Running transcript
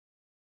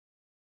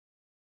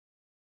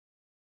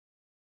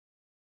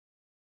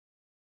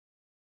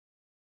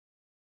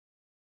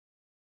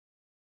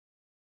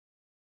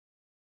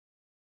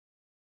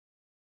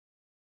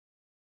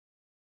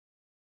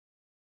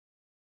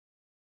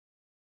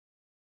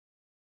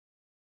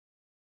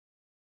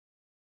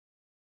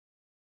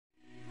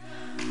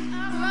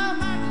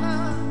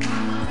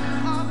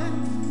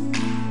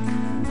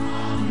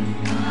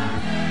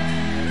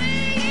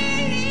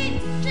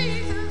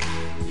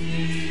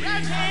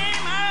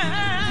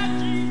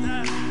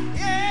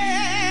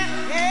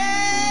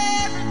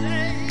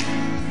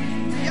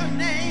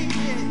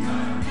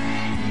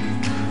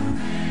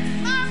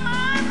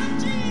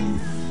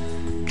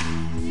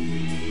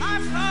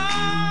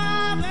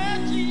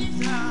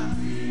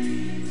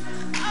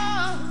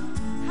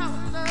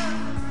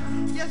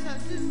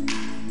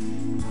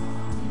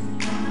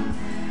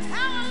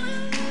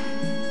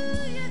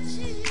Hallelujah,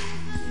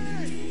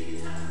 Jesus.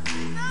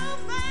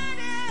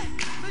 Nobody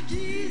but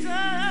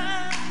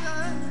Jesus.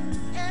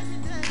 Every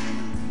day,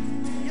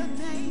 your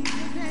name.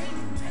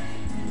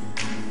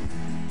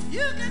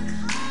 You can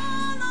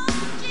call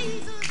on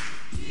Jesus.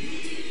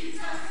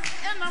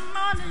 In the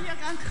morning, you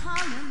can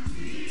call him.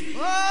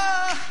 Oh,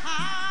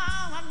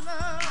 how I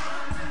love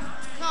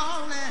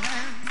calling.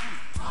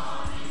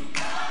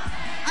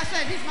 I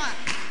said, he's my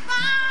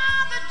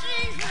Father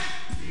Jesus.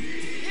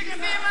 You can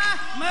be my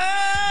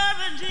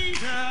Mother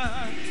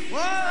Jesus.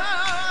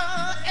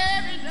 Oh,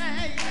 every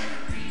day,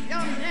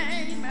 your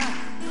name.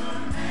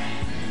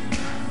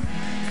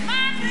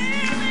 My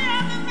lily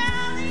of the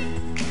valley,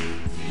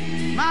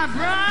 my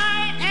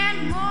bright and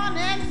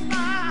morning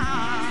star.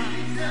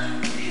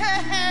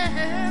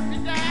 Every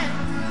day,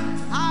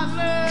 I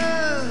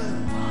love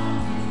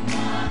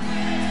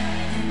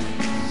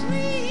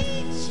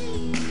sweet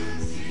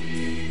Jesus.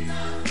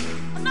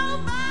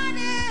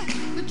 Nobody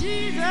but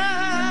Jesus.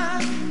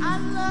 I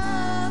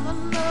love,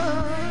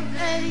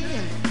 hey,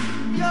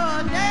 your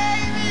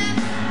name is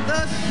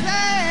the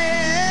same.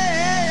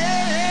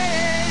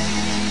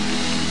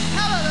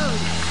 Hallelujah,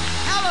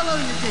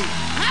 hallelujah, Jesus.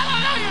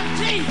 Hallelujah,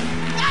 Jesus.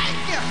 Thank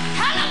you.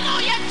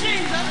 Hallelujah,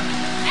 Jesus.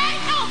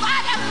 Ain't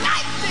nobody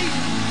like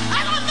Jesus.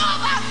 I don't know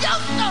about your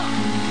story,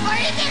 but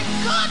he did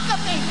good to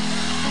me.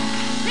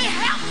 He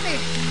helped me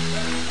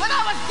when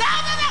I was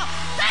down and out.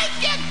 Thank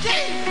you,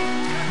 Jesus.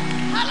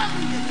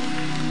 Hallelujah.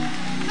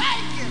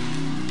 Thank you.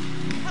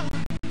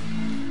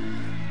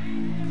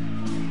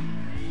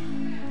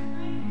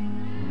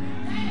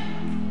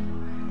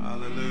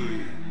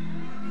 Hallelujah.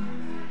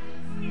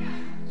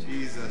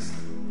 Jesus,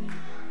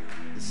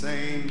 the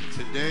same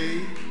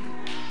today,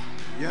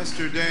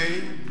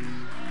 yesterday,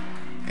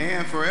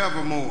 and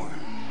forevermore.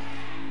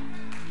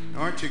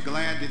 Aren't you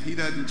glad that he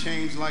doesn't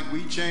change like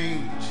we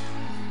change?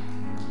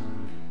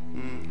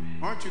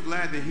 Aren't you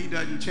glad that he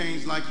doesn't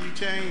change like you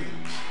change,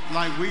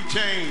 like we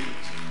change?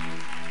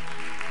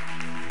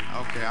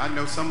 Okay, I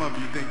know some of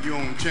you think you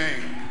don't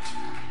change.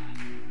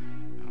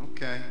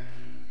 Okay.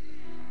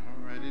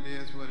 All right, it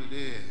is what it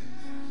is.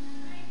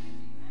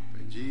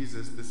 But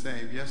Jesus the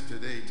same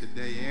yesterday,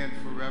 today, and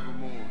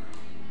forevermore.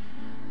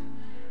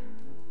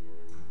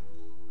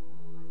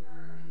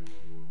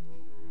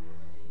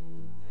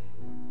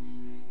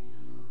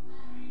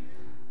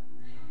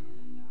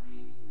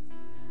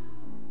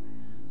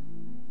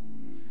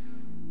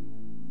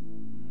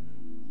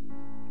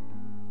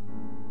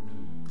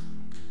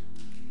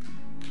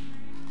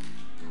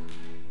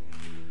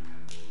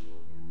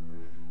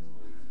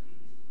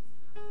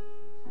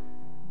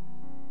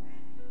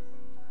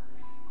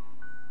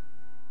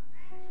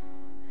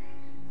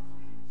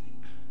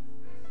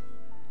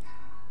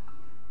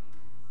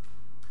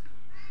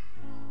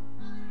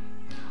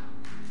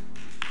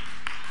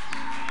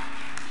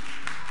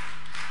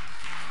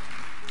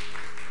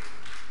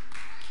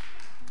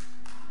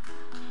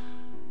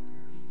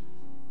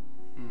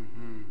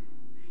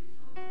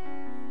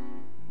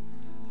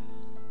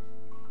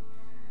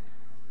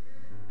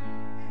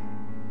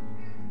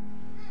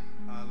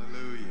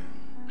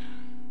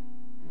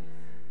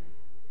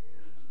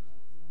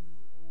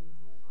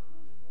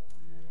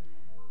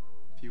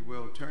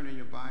 Turn in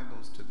your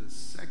Bibles to the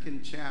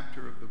second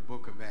chapter of the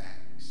book of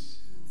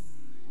Acts.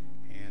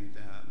 And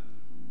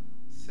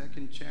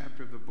second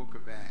chapter of the book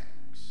of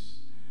Acts.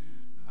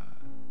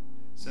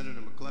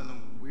 Senator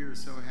McClellan, we're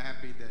so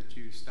happy that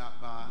you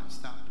stopped by,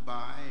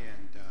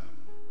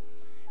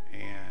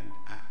 and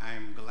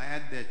I'm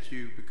glad that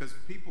you, because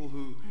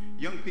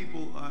young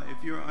people,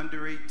 if you're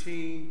under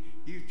 18,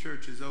 youth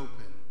church is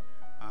open.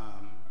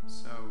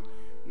 So,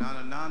 not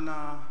a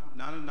na-na,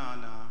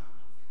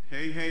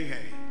 hey, hey,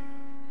 hey.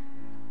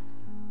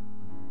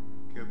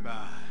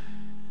 Goodbye.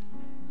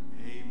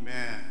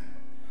 Amen.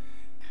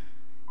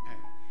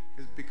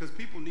 Because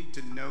people need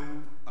to know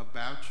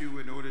about you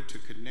in order to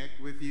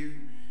connect with you,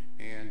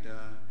 and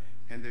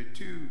there are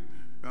two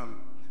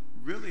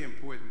really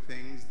important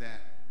things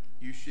that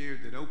you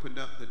shared that opened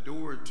up the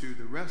door to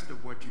the rest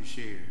of what you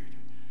shared.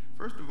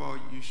 First of all,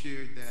 you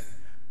shared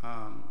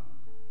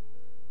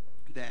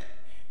that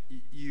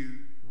you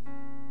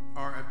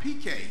are a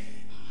PK,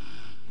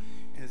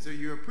 and so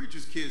you're a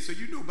preacher's kid, so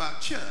you know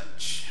about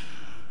church.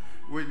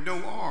 With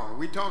no R.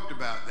 We talked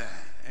about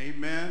that.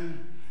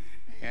 Amen.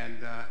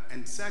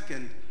 And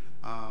second,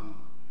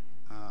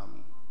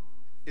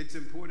 it's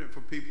important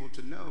for people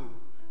to know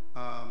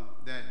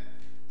that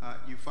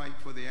you fight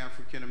for the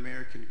African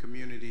American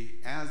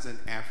community as an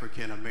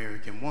African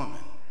American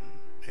woman.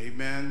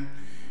 Amen.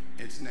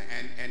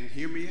 And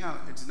hear me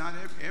out. It's not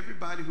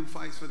everybody who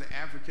fights for the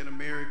African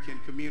American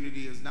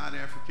community is not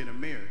African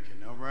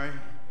American. All right.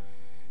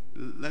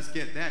 Let's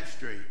get that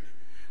straight.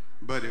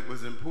 But it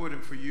was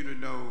important for you to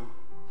know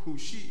who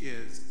she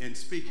is in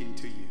speaking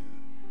to you,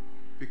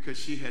 because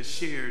she has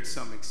shared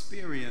some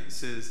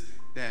experiences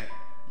that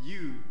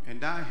you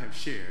and I have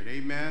shared.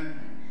 Amen.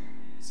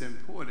 It's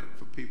important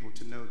for people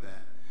to know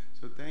that.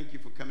 So thank you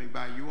for coming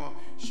by. You all,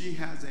 she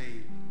has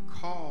a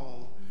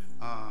call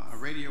a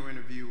radio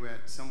interview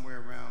at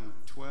somewhere around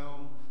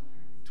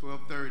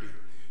 12:30.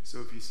 So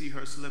if you see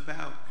her slip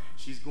out,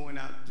 she's going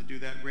out to do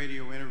that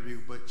radio interview,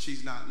 but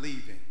she's not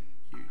leaving.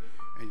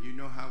 And you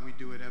know how we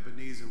do at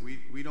Ebenezer.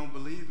 We don't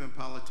believe in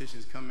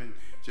politicians coming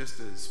just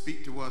to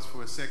speak to us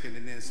for a second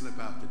and then slip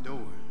out the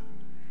door.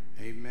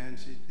 Amen.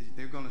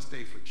 They're going to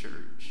stay for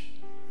church.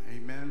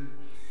 Amen.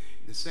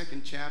 The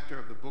second chapter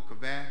of the book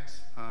of Acts,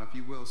 if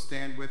you will,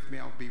 stand with me.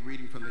 I'll be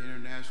reading from the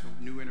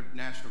New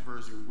International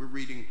Version. We're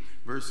reading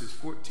verses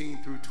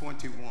 14 through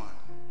 21.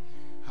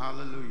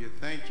 Hallelujah.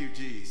 Thank you,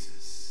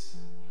 Jesus.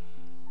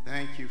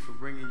 Thank you for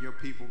bringing your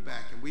people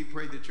back. And we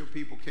pray that your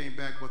people came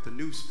back with a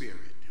new spirit,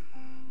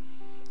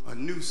 a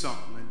new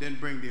something, and then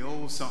bring the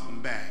old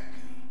something back.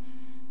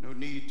 No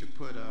need to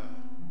put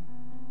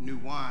new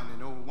wine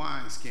in old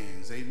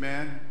wineskins.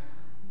 Amen.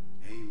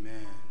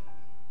 Amen.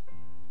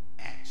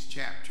 Acts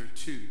chapter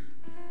 2,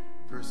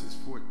 verses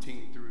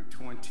 14 through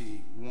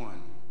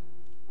 21.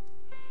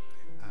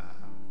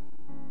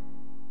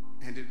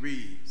 And it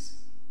reads,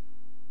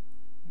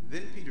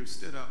 Then Peter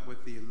stood up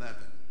with the 11,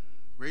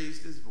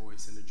 raised his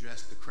voice, and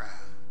addressed the crowd.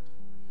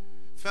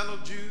 Fellow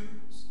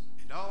Jews,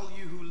 and all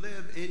you who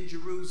live in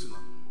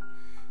Jerusalem,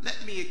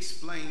 let me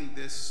explain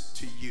this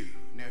to you.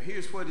 Now,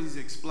 here's what he's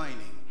explaining.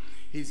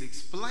 He's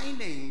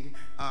explaining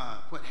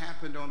what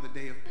happened on the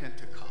day of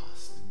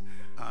Pentecost.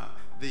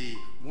 The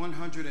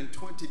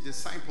 120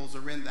 disciples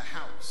are in the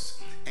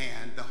house,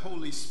 and the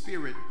Holy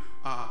Spirit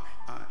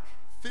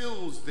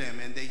fills them,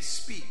 and they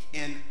speak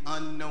in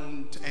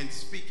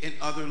speak in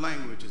other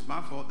languages.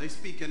 My fault. They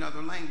speak in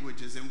other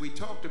languages, and we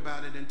talked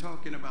about it in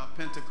talking about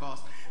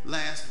Pentecost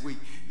last week.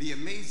 The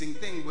amazing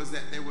thing was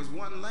that there was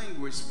one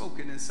language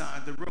spoken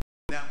inside the room.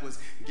 That was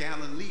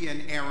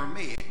Galilean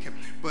Aramaic.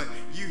 But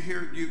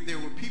there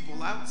were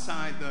people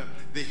outside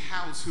the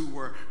house who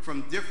were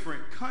from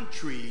different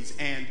countries,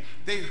 and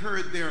they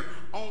heard their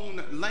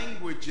own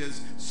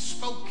languages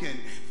spoken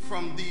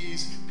from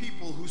these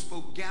people who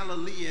spoke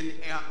Galilean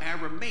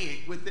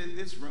Aramaic within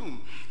this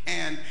room.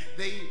 And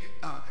they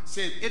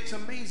said, it's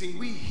amazing.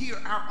 We hear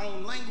our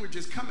own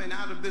languages coming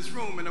out of this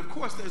room. And of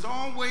course, there's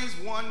always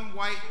one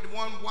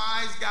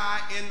wise guy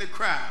in the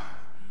crowd.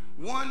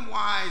 One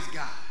wise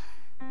guy.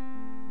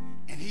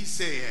 And he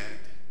said,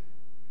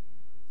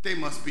 they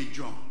must be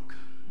drunk.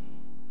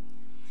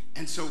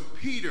 And so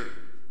Peter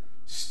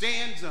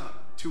stands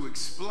up to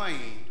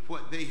explain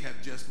what they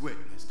have just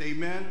witnessed.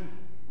 Amen?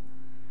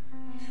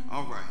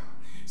 All right,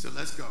 so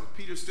let's go.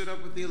 Peter stood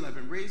up with the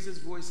 11, raised his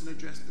voice, and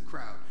addressed the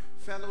crowd.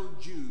 Fellow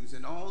Jews,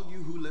 and all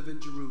you who live in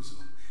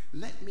Jerusalem,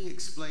 let me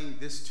explain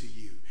this to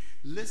you.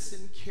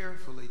 Listen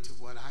carefully to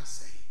what I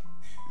say.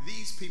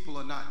 These people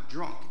are not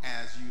drunk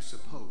as you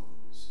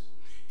suppose.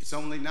 It's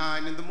only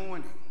 9 in the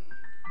morning.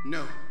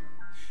 No,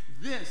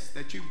 this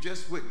that you've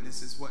just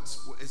witnessed is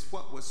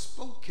what was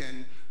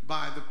spoken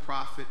by the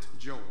prophet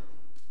Joel.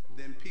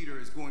 Then Peter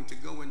is going to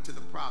go into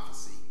the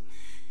prophecy.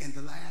 In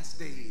the last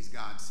days,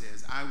 God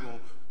says, I will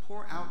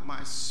pour out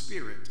my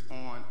spirit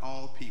on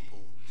all people.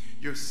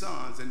 Your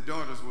sons and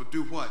daughters will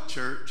do what,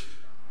 church?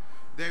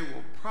 They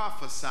will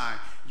prophesy.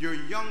 Your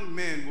young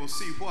men will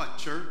see what,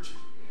 church?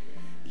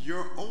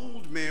 Your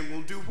old men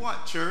will do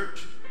what,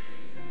 church?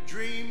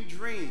 Dream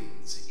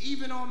dreams,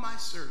 even on my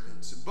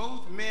servants,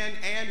 both men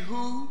and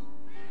who?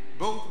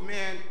 Both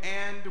men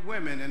and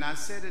women. And I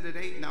said it at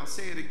 8, and I'll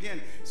say it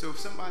again. So if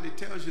somebody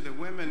tells you that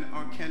women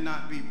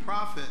cannot be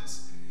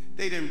prophets,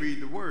 they didn't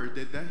read the word,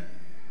 did they?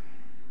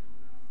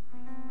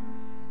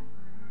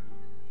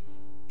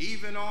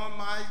 Even on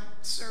my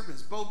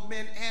servants, both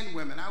men and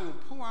women, I will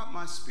pour out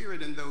my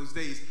spirit in those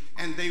days,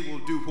 and they will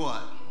do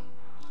what?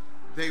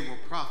 They will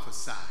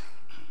prophesy.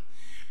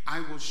 I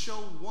will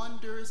show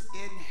wonders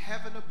in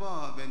heaven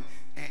above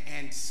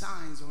and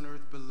signs on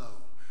earth below,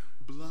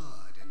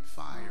 blood and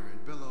fire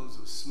and billows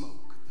of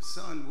smoke. The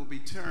sun will be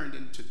turned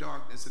into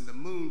darkness and the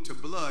moon to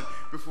blood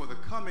before the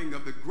coming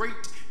of the great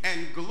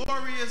and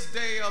glorious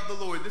day of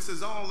the Lord. This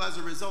is all as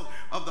a result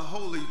of the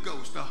Holy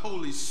Ghost, the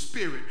Holy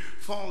Spirit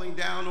falling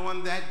down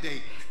on that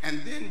day.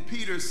 And then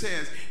Peter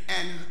says,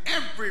 and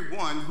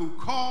everyone who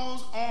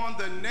calls on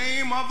the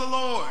name of the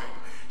Lord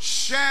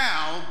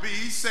shall be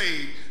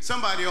saved.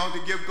 Somebody ought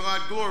to give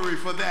God glory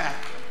for that.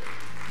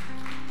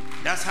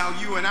 That's how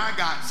you and I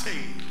got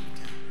saved.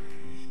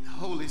 The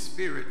Holy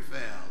Spirit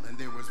fell, and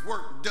there was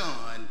work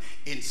done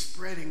in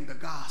spreading the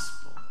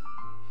gospel.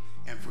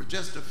 And for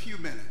just a few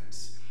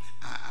minutes,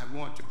 I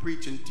want to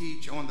preach and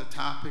teach on the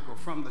topic, or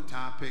from the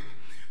topic,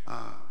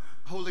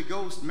 Holy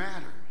Ghost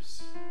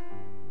matters.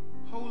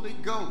 Holy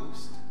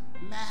Ghost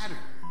matters.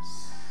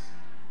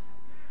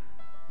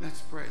 Let's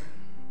pray.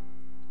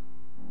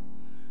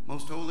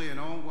 Most holy and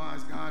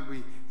all-wise God,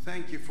 we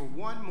thank you for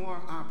one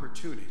more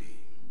opportunity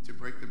to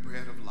break the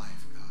bread of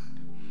life, God.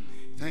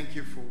 Thank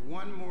you for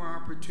one more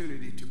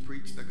opportunity to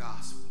preach the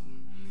gospel.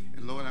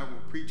 And Lord, I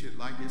will preach it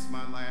like it's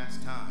my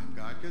last time,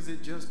 God, because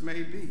it just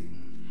may be.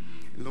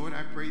 And Lord,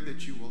 I pray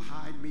that you will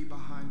hide me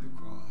behind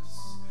the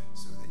cross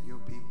so that your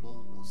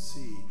people will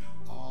see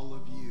all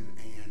of you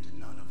and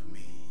none of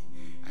me.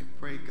 I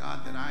pray, God,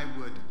 God, that I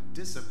would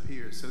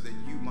disappear so that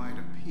you might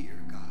appear,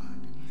 God.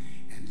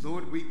 And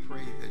Lord, we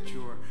pray that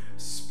your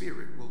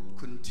Spirit will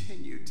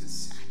continue to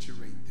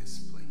saturate this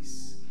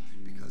place,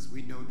 because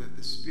we know that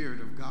the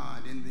Spirit of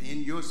God,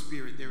 in your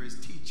Spirit there is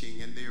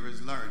teaching and there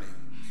is learning.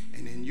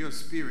 And in your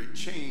Spirit,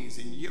 chains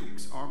and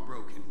yokes are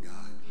broken,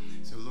 God.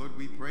 So Lord,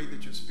 we pray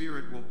that your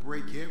Spirit will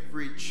break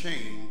every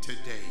chain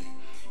today,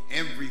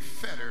 every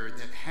fetter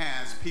that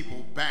has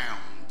people bound,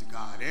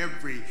 God,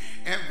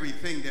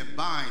 everything that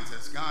binds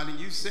us, God. And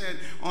you said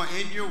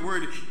in your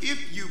word,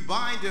 if you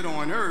bind it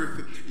on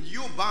earth,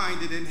 you'll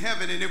bind it in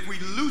heaven. And if we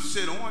loose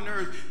it on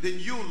earth, then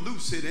you'll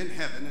loose it in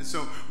heaven. And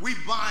so we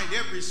bind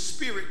every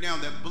spirit now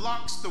that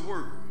blocks the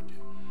word,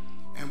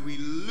 and we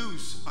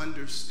loose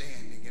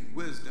understanding and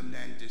wisdom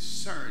and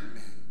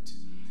discernment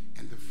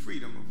and the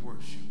freedom of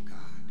worship, God.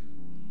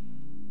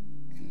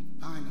 And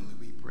finally,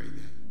 we pray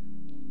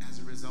that as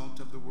a result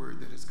of the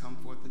word that has come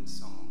forth in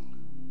song,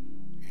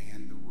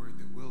 and the word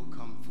that will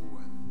come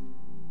forth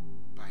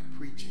by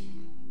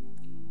preaching,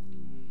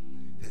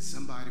 that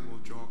somebody will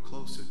draw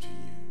closer to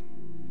you,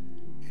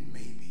 and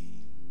maybe,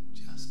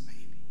 just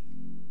maybe,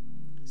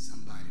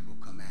 somebody will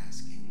come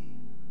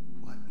asking,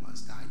 what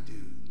must I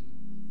do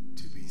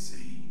to be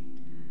saved?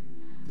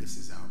 This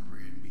is our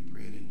prayer, and we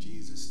pray it in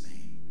Jesus'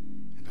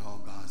 name. And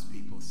all God's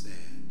people said,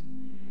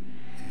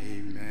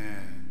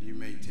 amen. You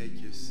may take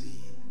your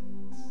seat.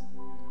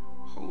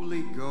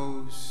 Holy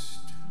Ghost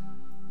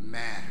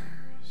matters.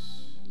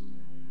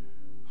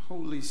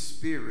 Holy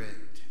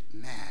Spirit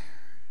matters.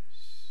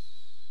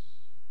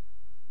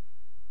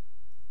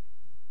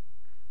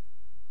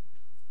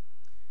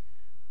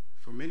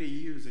 For many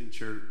years in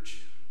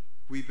church,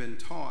 we've been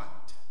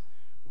taught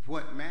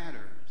what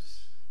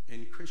matters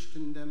in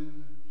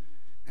Christendom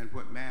and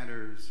what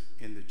matters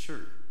in the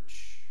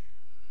church.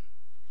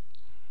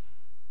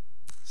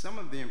 Some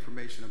of the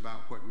information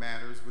about what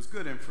matters was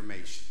good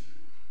information,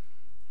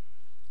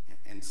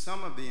 and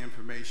some of the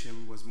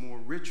information was more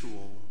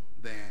ritual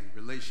than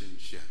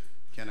relationship.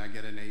 Can I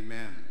get an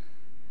amen?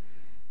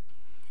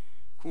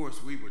 Of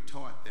course, we were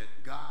taught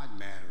that God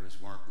matters,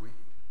 weren't we?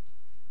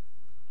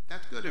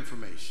 That's good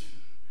information.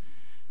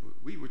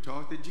 We were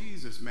taught that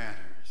Jesus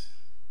matters.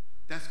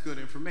 That's good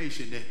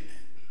information, isn't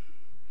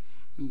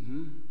it?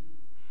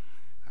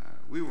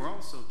 We were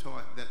also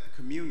taught that the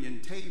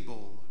communion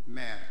table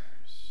matters.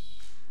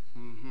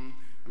 I'm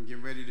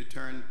getting ready to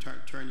turn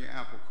your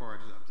apple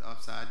cart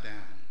upside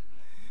down.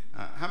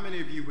 How many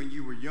of you, when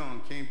you were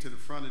young, came to the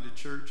front of the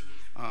church,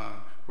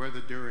 whether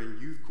during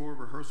youth corps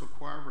rehearsal,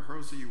 choir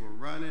rehearsal, you were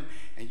running,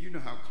 and you know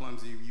how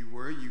clumsy you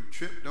were. You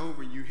tripped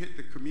over and you hit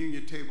the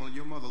communion table, and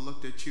your mother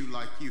looked at you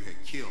like you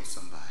had killed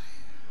somebody.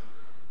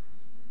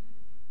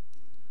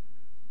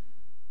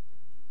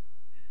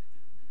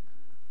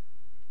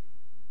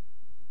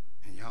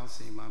 And y'all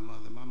see my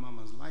mother. My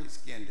mama's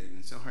light-skinned,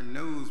 and so her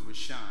nose was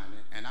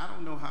shining, and I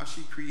don't know how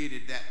she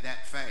created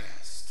that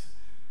fast.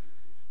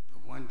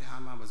 One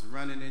time I was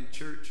running in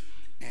church,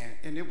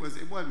 and it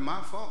wasn't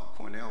my fault.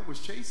 Cornell was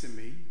chasing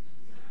me.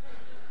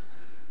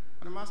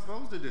 What am I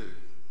supposed to do?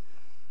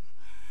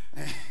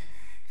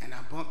 And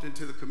I bumped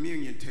into the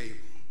communion table,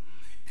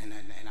 and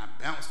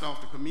I bounced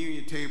off the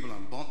communion table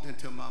and bumped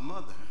into my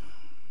mother.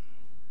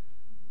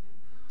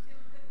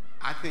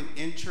 I think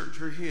in church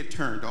her head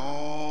turned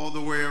all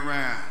the way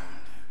around,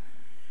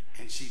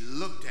 and she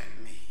looked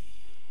at me,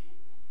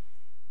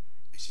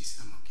 and she said,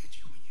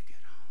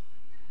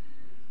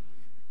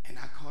 and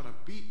I caught a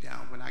beat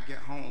down when I got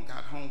home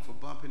for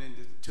bumping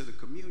into the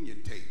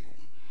communion table.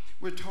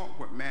 We're taught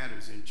what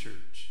matters in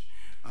church.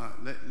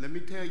 Let me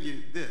tell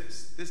you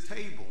this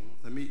table,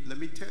 let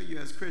me tell you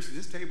as Christians,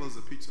 this table is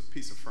a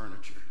piece of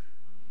furniture.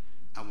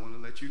 I want to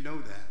let you know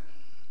that.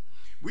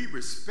 We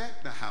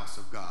respect the house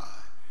of God,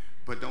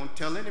 but don't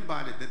tell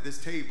anybody that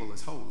this table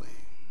is holy.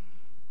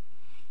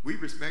 We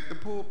respect the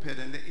pulpit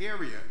and the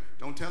area.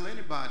 Don't tell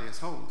anybody it's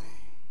holy.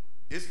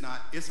 It's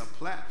not. It's a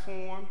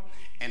platform,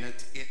 and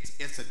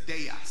it's a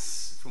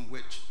dais from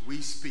which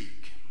we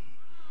speak.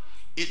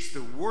 It's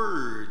the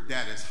word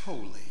that is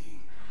holy.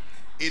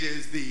 It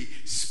is the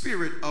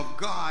Spirit of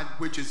God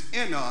which is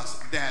in us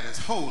that is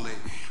holy.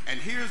 And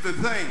here's the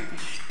thing.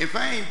 If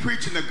I ain't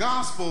preaching the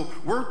gospel,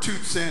 we're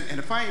 2%. And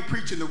if I ain't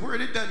preaching the word,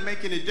 it doesn't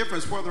make any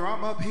difference whether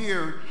I'm up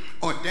here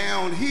or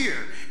down here.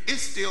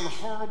 It's still a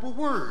horrible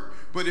word.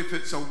 But if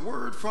it's a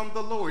word from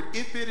the Lord,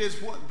 if it is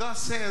what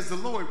thus says the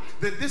Lord,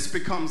 then this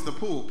becomes the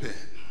pulpit.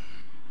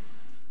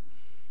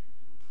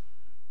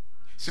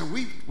 So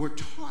we were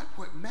taught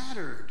what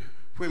mattered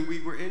when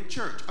we were in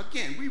church.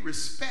 Again, we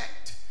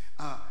respect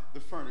the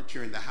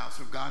furniture in the house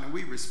of God, and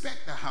we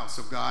respect the house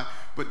of God,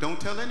 but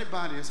don't tell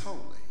anybody it's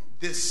holy.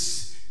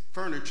 This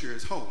furniture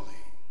is holy.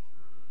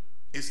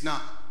 It's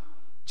not.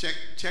 Check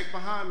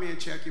behind me and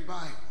check your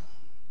Bible.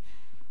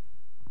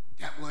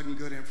 That wasn't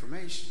good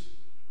information.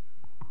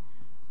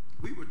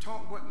 We were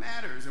taught what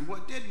matters and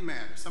what didn't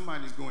matter.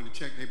 Somebody's going to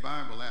check their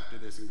Bible after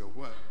this and go,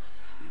 what?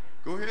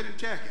 Go ahead and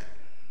check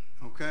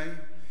it, okay?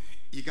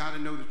 You got to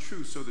know the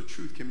truth so the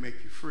truth can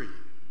make you free.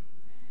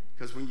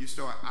 Because when you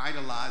start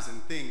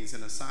idolizing things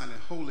and assigning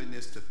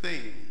holiness to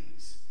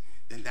things,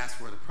 then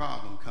that's where the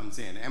problem comes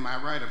in. Am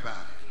I right about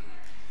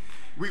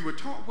it? We were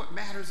taught what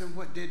matters and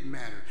what didn't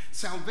matter.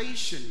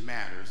 Salvation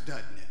matters,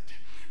 doesn't it?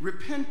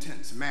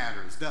 Repentance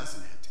matters,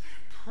 doesn't it?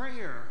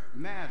 Prayer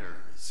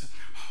matters.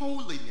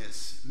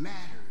 Holiness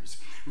matters.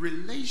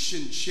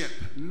 Relationship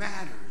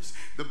matters.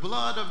 The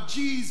blood of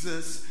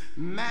Jesus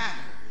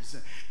matters.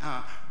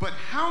 But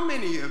how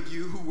many of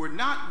you who were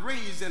not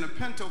raised in a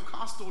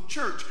Pentecostal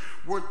church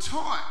were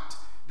taught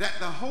that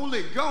the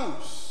Holy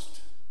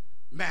Ghost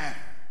matters?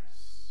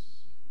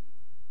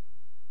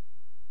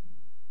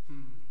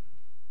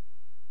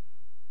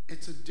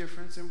 It's a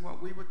difference in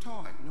what we were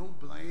taught. No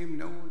blame,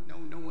 no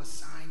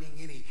assigning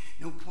any,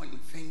 no pointing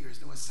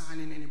fingers, no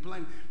assigning any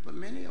blame. But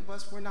many of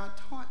us were not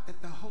taught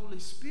that the Holy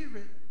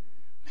Spirit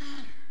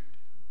mattered.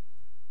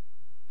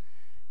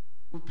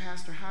 Well,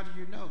 Pastor, how do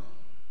you know?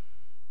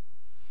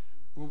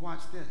 Well,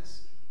 watch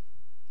this.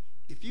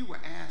 If you were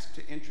asked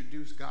to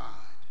introduce God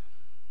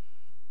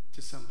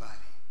to somebody,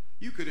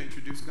 you could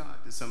introduce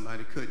God to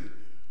somebody, couldn't you?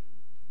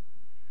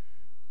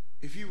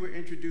 If you were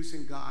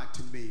introducing God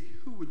to me,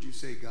 who would you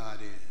say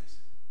God is?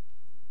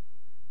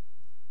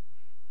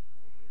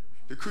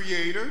 The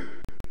Creator.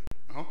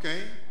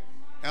 Okay.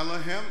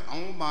 Elohim,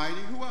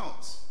 Almighty. Who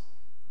else?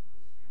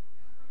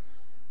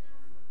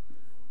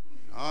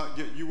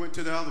 You went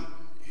to the other one.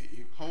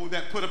 Hold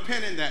that, put a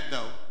pin in that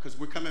though, because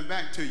we're coming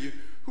back to you.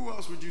 Who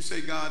else would you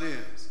say God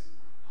is?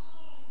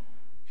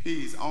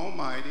 He's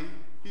Almighty.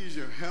 He's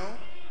your help.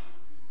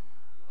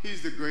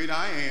 He's the great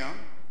I am.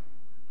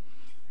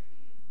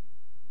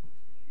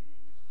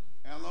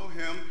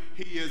 Elohim,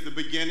 he is the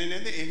beginning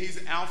and the end.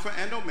 He's Alpha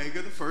and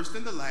Omega, the first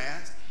and the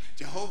last.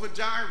 Jehovah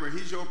Jireh,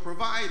 he's your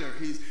provider.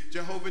 He's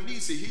Jehovah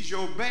Nissi, he's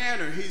your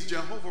banner. He's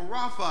Jehovah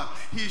Rapha,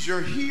 he's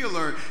your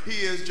healer.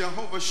 He is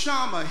Jehovah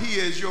Shammah, he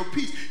is your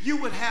peace. You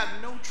would have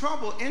no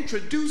trouble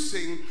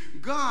introducing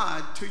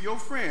God to your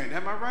friend.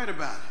 Am I right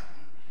about it?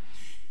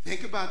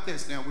 Think about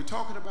this now. We're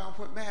talking about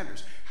what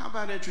matters. How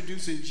about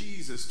introducing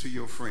Jesus to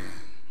your friend?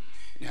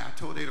 Now, I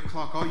told 8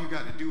 o'clock, all you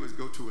got to do is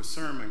go to a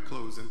sermon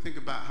close and think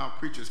about how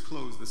preachers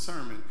close the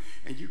sermon,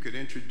 and you could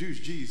introduce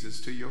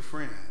Jesus to your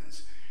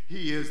friends.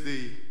 He is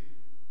the...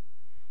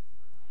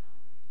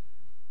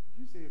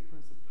 You said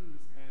Prince of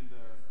Peace, and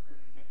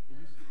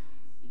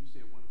you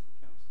said Wonderful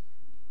Counselor.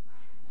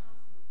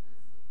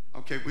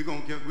 Okay, we're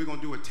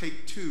gonna do a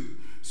take 2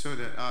 so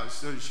that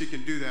she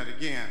can do that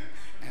again.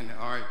 And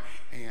all right,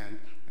 and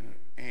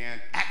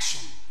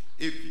action.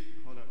 If you,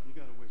 hold up, you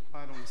gotta wait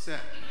quiet on the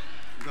set.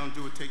 We're going to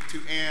do a take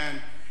 2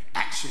 and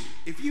action.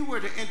 If you were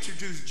to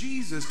introduce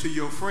Jesus to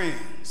your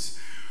friends,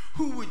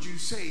 who would you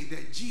say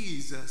that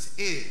Jesus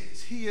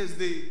is? He is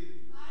the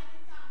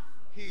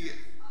he's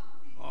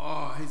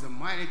a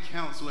mighty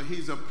counselor.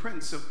 He's a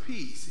Prince of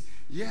Peace.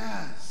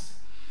 Yes.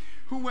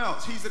 Who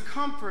else? He's a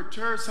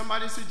comforter.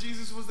 Somebody said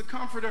Jesus was the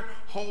comforter.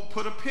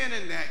 Put a pin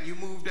in that. You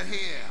moved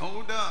ahead.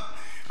 Hold up.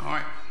 All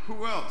right.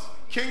 Who else?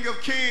 King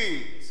of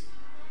Kings.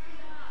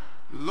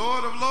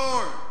 Lord of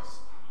Lords.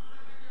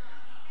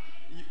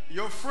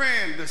 Your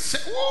friend, the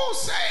Savior.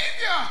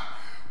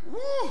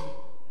 Woo,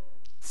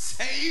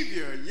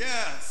 Savior,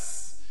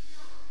 yes.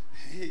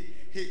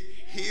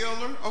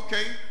 Healer,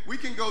 okay. We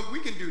can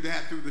do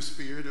that through the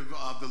Spirit of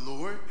the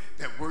Lord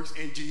that works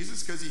in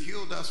Jesus because he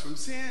healed us from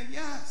sin,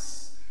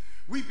 yes.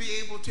 We'd be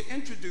able to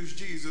introduce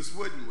Jesus,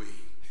 wouldn't we?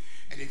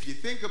 And if you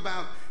think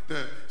about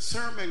the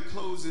sermon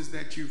closes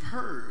that you've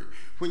heard,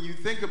 when you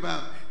think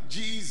about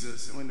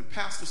Jesus, when the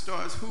pastor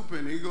starts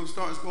hooping, he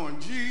starts going,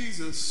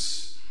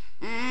 Jesus,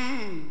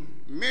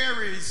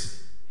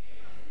 Mary's,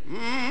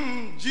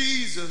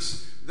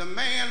 Jesus, the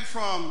man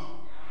from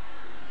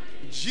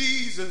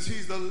Jesus,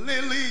 he's the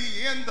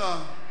lily in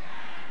the,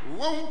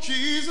 won't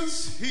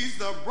Jesus, he's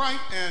the bright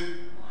and,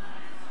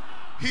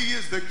 he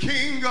is the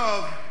King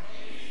of,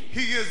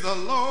 he is the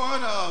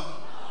Lord of,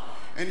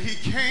 and he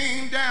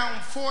came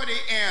down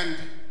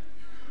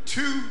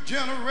 42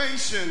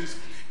 generations,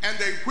 and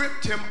they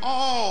whipped him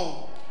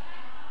all,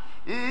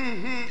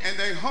 and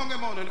they hung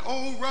him on an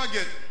old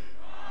rugged,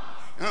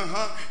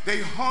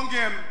 they hung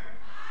him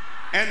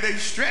and they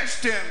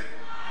stretched him.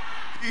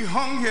 He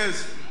hung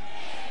his,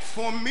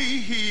 for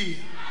me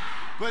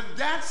but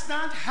that's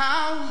not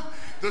how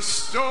the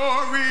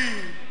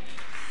story,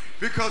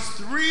 because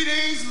 3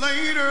 days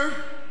later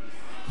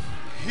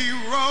he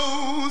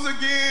rose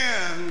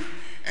again,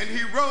 and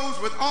he rose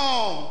with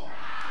all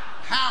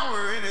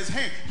power in his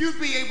hand. You'd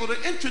be able to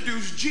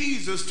introduce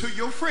Jesus to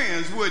your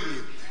friends, wouldn't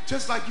you?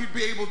 Just like you'd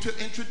be able to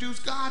introduce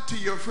God to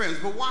your friends.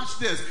 But watch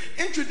this.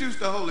 Introduce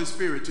the Holy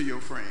Spirit to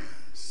your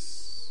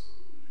friends.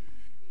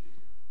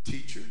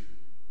 Teacher.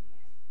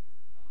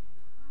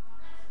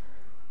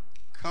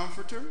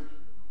 Comforter.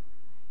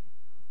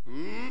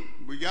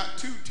 We got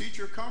 2.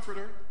 Teacher,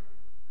 comforter.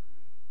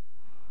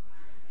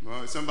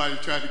 Well, somebody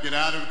tried to get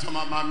out of it, talking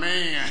about my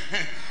man.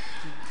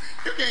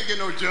 You can't get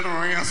no general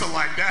answer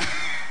like that.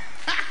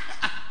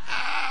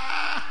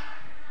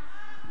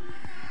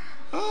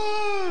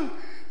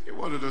 You're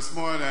one of the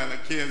smart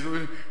aleck kids.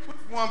 What's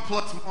 1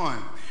 plus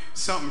 1?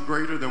 Something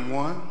greater than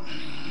 1.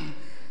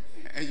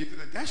 And you,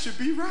 that should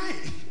be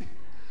right.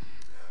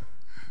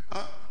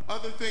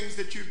 other things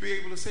that you'd be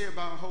able to say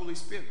about Holy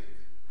Spirit?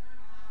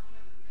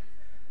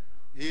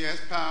 He has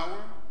power.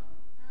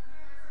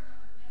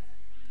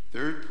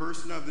 Third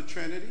person of the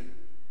Trinity.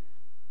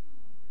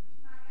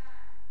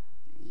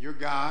 Your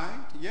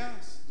guide.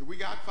 Yes. We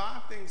got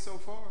 5 things so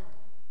far.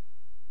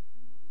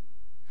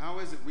 How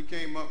is it we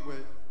came up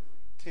with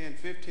 10,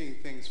 15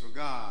 things for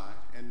God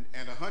and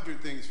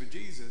 100 things for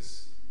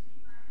Jesus,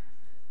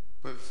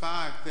 but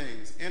 5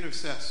 things?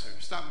 Intercessor.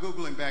 Stop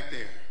Googling back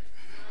there.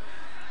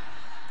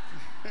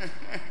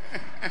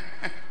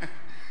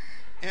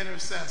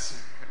 Intercessor.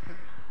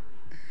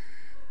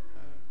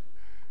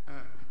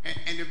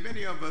 And if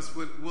many of us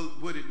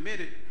would admit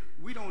it,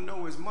 we don't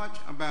know as much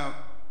about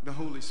the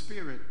Holy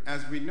Spirit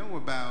as we know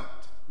about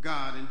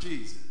God and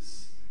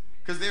Jesus.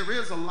 Because there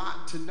is a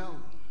lot to know.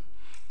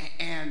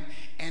 And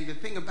the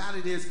thing about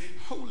it is,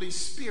 Holy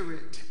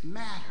Spirit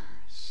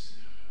matters.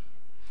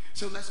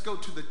 So let's go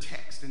to the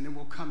text and then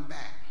we'll come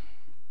back.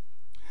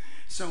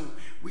 So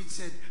we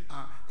said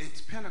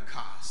it's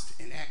Pentecost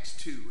in Acts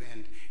 2,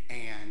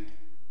 and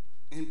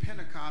in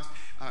Pentecost,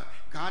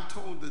 God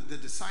told the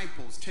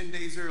disciples 10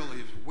 days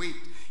earlier to wait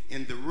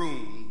in the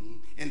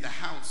room, in the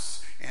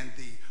house, and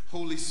the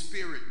Holy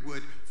Spirit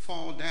would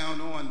fall down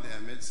on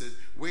them. It says,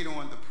 wait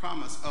on the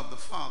promise of the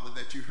Father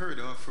that you heard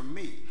of from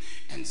me.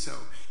 And so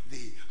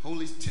the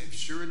Holy Spirit,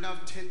 sure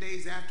enough, 10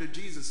 days after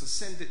Jesus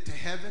ascended to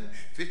heaven,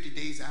 50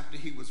 days after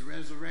he was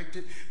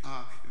resurrected,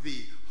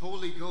 the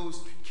Holy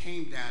Ghost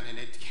came down, and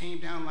it came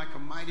down like a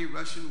mighty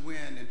rushing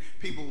wind, and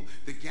people,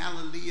 the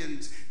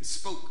Galileans,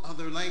 spoke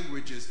other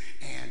languages,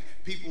 and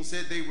people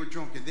said they were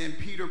drunk. And then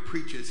Peter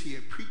preaches. He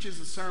preaches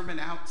a sermon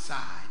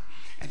outside,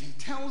 and he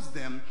tells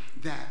them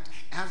that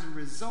as a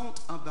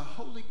result of the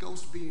Holy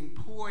Ghost being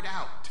poured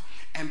out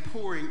and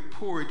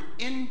poured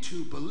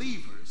into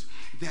believers,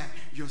 that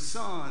your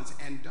sons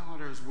and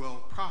daughters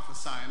will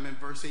prophesy. I'm in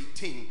verse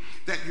 18.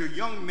 That your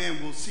young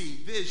men will see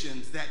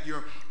visions, that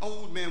your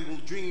old men will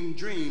dream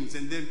dreams.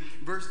 And then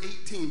verse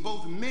 18,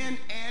 both men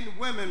and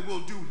women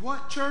will do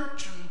what,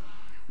 church?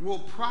 Will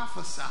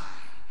prophesy.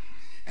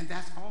 And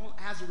that's all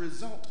as a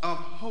result of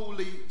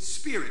Holy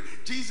Spirit.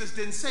 Jesus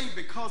didn't say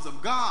because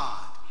of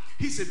God.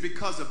 He said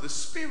because of the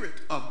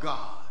Spirit of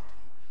God.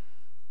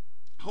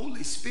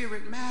 Holy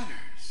Spirit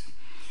matters.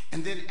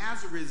 And then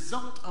as a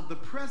result of the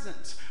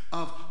presence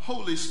of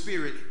Holy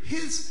Spirit,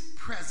 his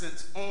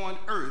presence on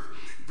earth,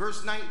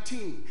 verse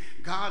 19,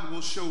 God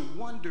will show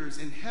wonders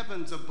in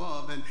heavens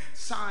above and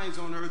signs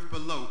on earth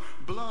below,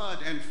 blood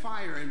and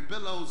fire and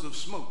billows of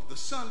smoke. The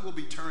sun will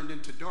be turned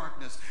into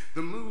darkness,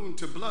 the moon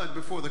to blood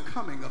before the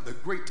coming of the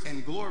great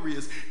and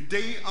glorious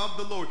day of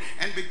the Lord.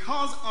 And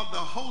because of the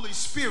Holy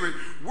Spirit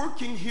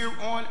working here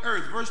on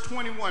earth, verse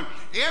 21,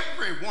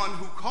 everyone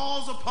who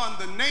calls upon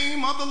the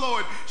name of the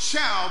Lord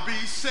shall be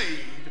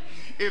saved.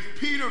 If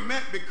Peter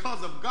meant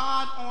because of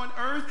God on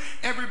earth,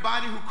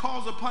 everybody who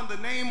calls upon the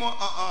name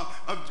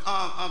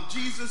of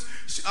Jesus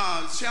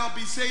shall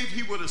be saved,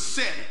 he would have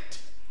said it.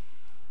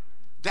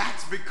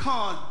 That's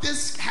because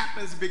this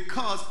happens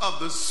because of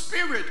the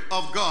Spirit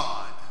of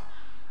God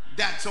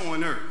that's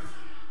on earth.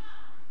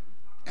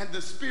 And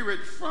the Spirit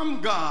from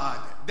God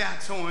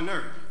that's on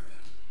earth.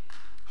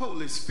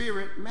 Holy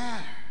Spirit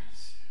matters.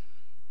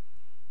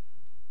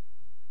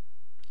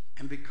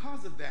 And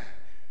because of that,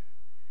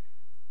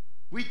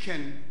 we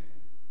can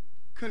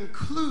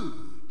conclude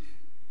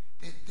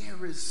that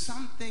there is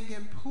something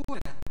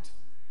important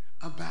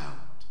about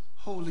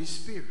Holy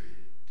Spirit.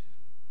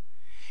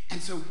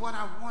 And so what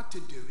I want to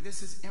do,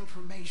 this is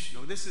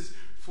informational. This is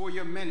for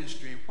your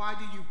ministry. And why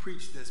do you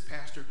preach this,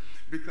 Pastor?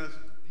 Because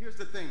here's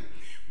the thing.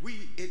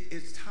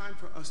 It's time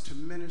for us to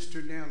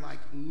minister now like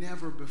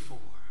never before.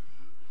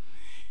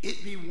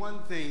 It'd be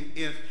one thing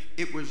if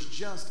it was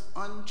just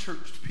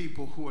unchurched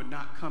people who are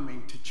not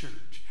coming to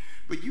church.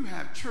 But you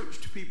have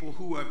churched people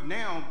who have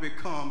now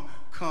become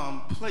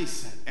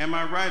complacent. Am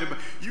I right about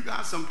it? You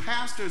got some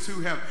pastors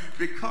who have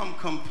become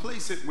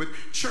complacent with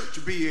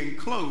church being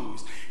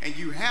closed. And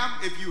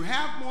if you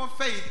have more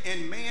faith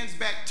in man's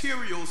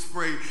bacterial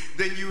spray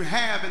than you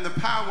have in the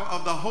power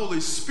of the Holy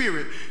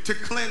Spirit to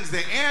cleanse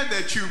the air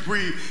that you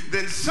breathe,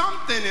 then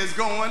something is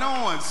going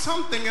on.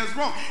 Something is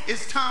wrong.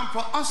 It's time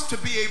for us to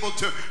be able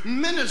to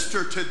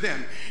minister to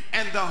them.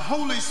 And the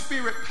Holy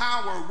Spirit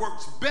power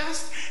works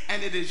best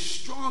and it is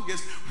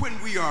strongest when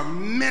we are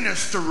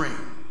ministering.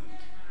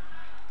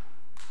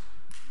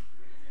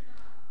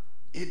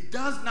 It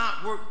does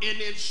not work in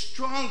its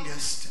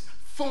strongest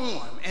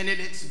form and in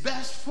its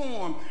best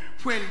form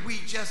when we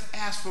just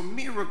ask for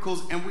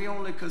miracles and we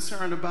only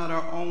concerned about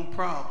our own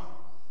problem.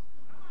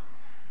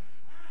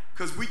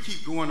 Because we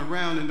keep going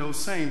around in those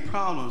same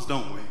problems,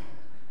 don't we?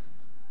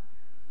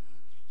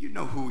 You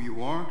know who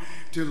you are.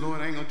 Dear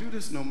Lord, I ain't gonna do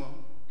this no more.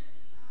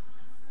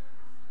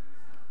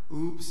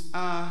 Oops,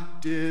 I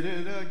did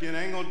it again.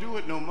 I ain't gonna do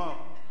it no more.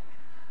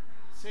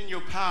 Send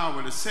your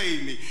power to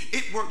save me.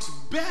 It works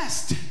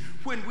best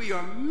when we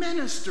are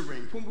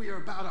ministering, when we are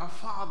about our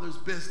Father's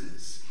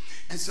business.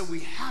 And so we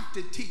have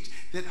to teach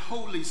that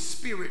Holy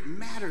Spirit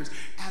matters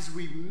as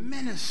we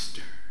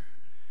minister.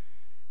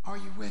 Are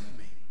you with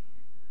me?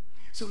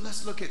 So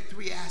let's look at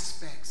three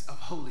aspects of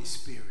Holy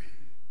Spirit.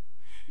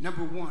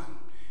 Number one,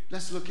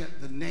 let's look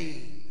at the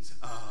names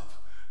of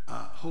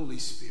Holy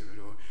Spirit,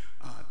 or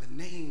the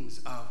names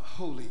of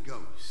Holy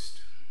Ghost.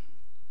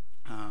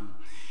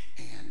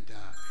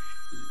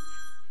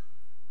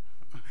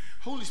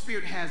 Holy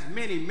Spirit has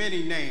many,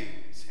 many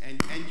names.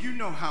 And you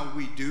know how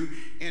we do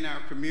in our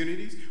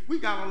communities. We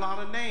got a lot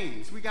of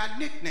names. We got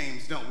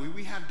nicknames, don't we?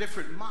 We have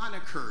different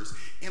monikers,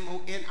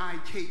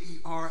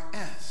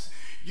 Monikers.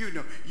 You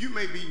know, you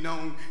may be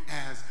known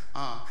as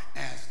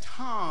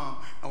Tom,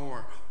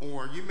 or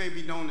you may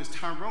be known as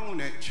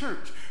Tyrone at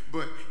church,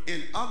 but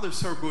in other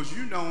circles,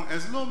 you're known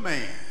as Little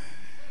Man.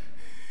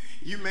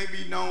 You may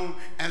be known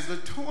as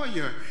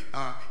Latoya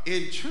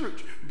in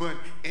church, but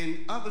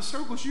in other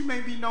circles, you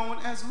may be known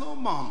as Little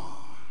Mama,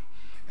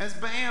 as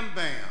Bam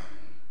Bam,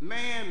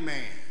 Man,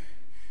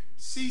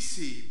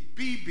 Cece,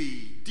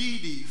 BB, Dee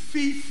Dee,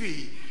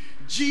 Fifi,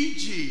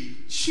 Gigi,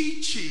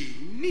 Chi-Chi,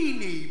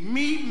 Nene,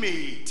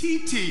 Mimi,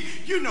 Titi.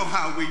 You know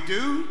how we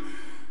do.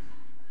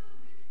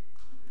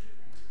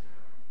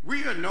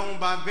 We are known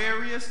by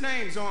various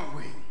names, aren't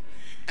we?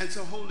 And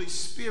so Holy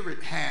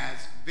Spirit has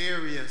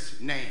various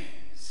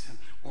names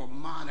or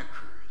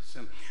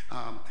monikers.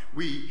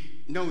 We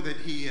know that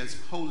he is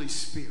Holy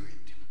Spirit.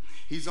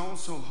 He's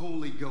also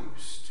Holy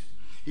Ghost.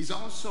 He's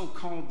also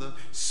called the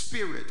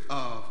Spirit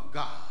of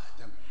God.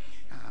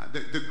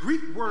 The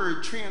Greek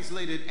word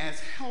translated as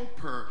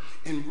helper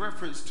in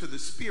reference to the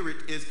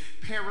Spirit is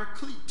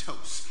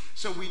parakletos.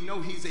 So we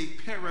know he's a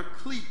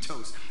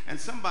parakletos. And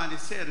somebody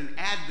said an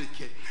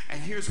advocate.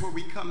 And here's where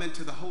we come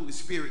into the Holy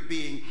Spirit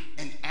being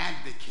an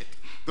advocate.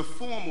 The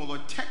formal or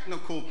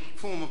technical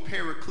form of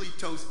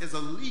parakletos is a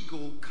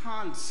legal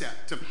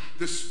concept.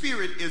 The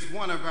Spirit is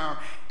one of our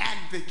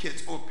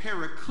advocates, or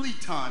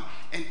parakleton.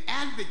 An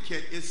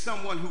advocate is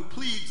someone who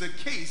pleads a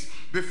case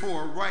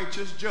before a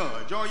righteous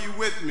judge. Are you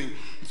with me?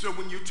 So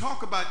when you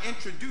talk about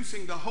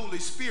introducing the Holy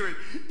Spirit,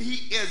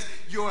 he is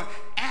your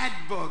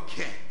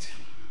advocate.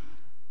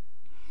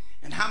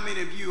 And how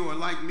many of you are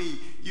like me?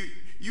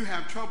 You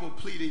have trouble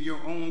pleading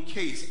your own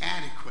case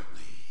adequately.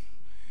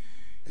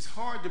 It's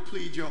hard to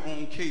plead your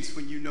own case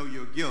when you know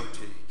you're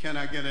guilty. Can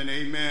I get an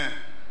amen?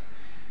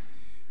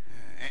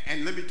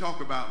 And let me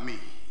talk about me.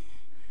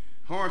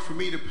 Hard for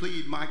me to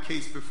plead my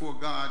case before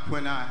God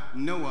when I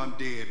know I'm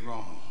dead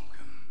wrong.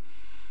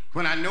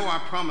 When I know I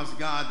promised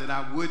God that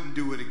I wouldn't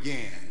do it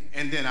again,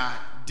 and then I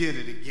did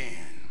it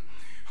again.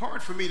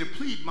 Hard for me to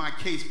plead my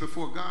case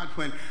before God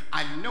when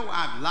I know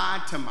I've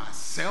lied to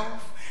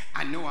myself.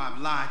 I know I've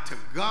lied to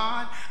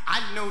God.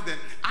 I know that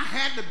I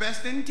had the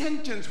best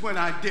intentions when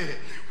I did it.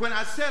 When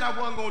I said I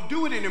wasn't going to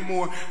do it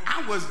anymore,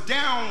 I was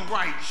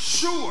downright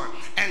sure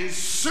and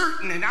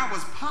certain, and I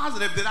was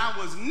positive that I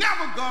was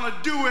never going to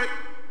do it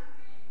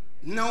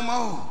no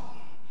more.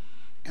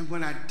 And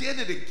when I did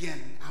it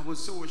again, I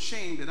was so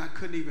ashamed that I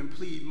couldn't even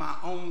plead my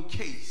own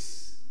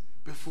case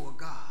before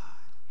God.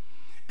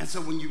 And so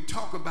when you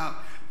talk about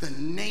the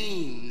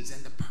names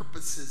and the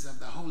purposes of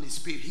the Holy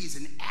Spirit, he's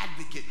an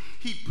advocate.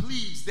 He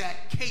pleads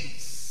that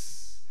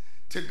case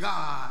to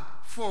God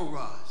for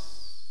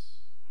us.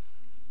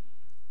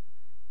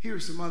 Here are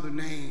some other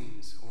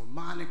names or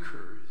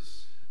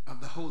monikers of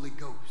the Holy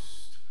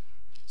Ghost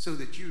so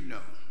that you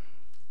know.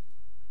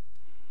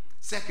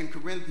 2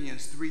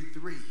 Corinthians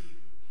 3:3,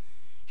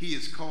 he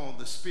is called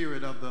the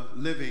Spirit of the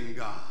living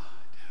God.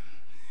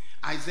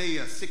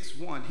 Isaiah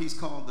 6:1, he's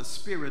called the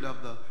Spirit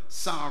of the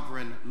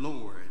sovereign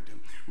Lord.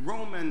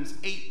 Romans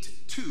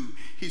 8:2,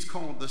 he's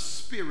called the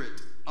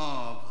Spirit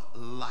of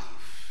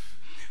life.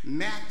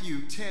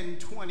 Matthew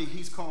 10:20,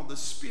 he's called the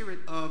Spirit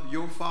of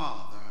your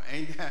Father.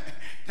 Ain't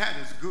that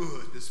is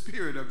good, the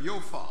Spirit of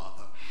your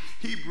Father.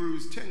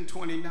 Hebrews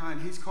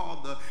 10:29, he's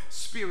called the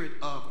Spirit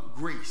of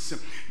grace.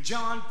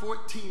 John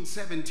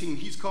 14:17,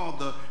 he's called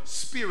the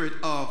Spirit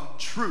of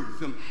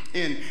truth.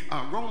 In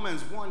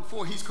Romans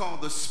 1:4, he's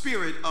called the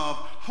Spirit of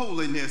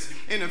holiness.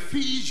 In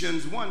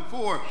Ephesians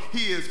 1:4,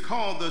 he is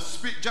called the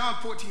Spirit. John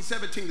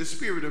 14:17, the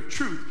Spirit of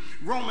truth.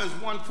 Romans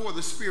 1:4,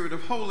 the Spirit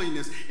of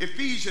holiness.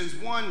 Ephesians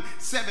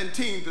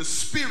 1:17, the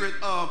Spirit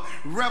of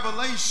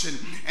revelation.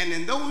 And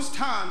in those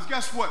times,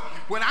 guess what?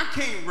 When I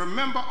can't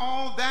remember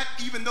all that,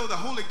 even though the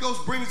Holy Ghost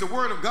brings the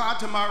word of God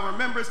to my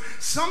remembrance,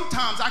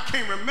 sometimes I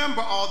can't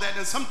remember all that,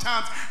 and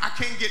sometimes I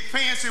can't get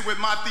fancy with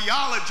my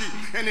theology.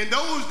 And in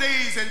those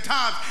days and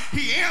times,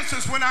 he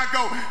answers when I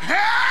go,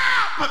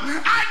 help,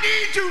 I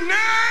need you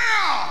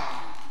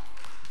now.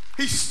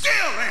 He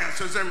still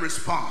answers and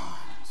responds.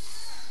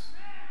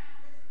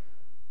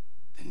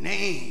 The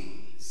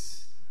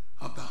names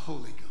of the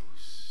Holy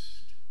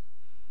Ghost.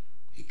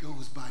 He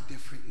goes by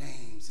different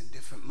names and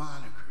different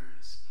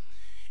monikers.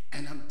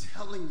 And I'm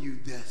telling you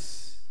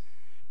this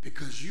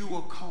because you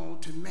are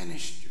called to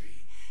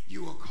ministry.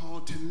 You are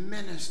called to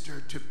minister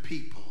to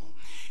people.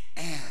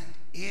 And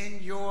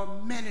in your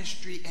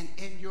ministry and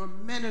in your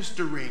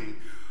ministering,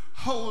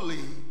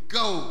 Holy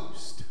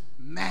Ghost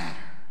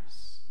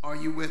matters. Are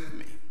you with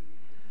me?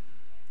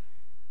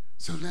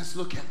 So let's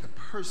look at the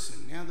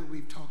person. Now that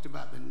we've talked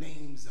about the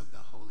names of the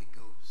Holy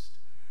Ghost,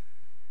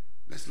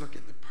 let's look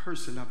at the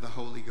person of the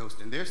Holy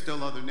Ghost. And there's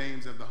still other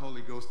names of the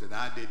Holy Ghost that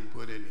I didn't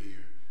put in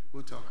here.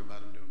 We'll talk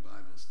about them during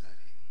Bible study.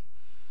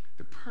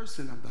 The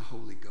person of the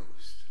Holy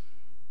Ghost.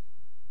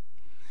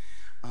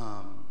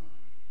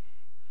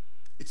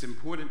 It's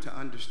important to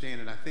understand,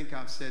 and I think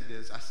I've said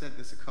this, I said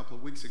this a couple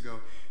of weeks ago,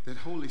 that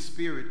Holy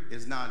Spirit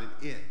is not an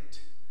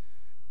it,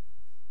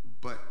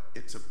 but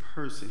it's a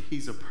person.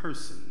 He's a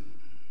person.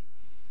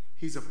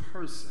 He's a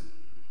person.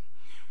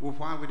 Well,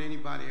 why would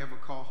anybody ever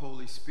call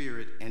Holy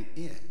Spirit an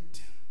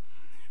it?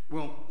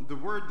 Well, the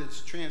word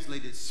that's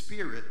translated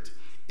spirit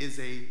is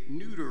a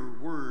neuter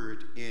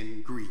word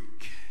in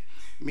Greek,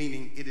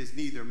 meaning it is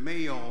neither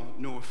male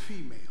nor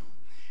female.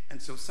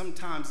 And so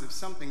sometimes if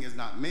something is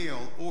not male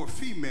or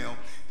female,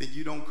 then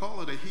you don't call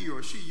it a he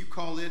or she, you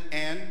call it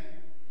an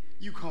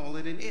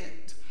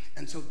it.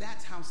 And so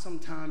that's how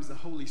sometimes the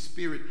Holy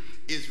Spirit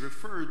is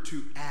referred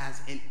to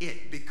as an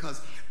it,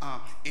 because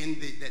in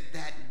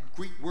that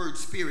Greek word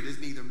spirit is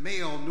neither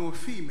male nor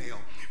female.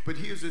 But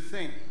here's the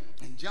thing.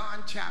 In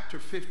John chapter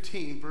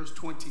 15, verse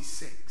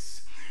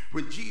 26,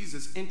 when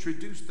Jesus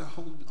introduced the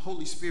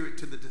Holy Spirit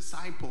to the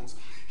disciples,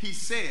 he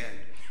said,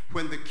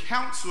 when the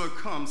counselor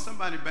comes,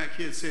 somebody back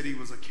here said he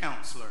was a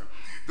counselor,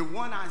 the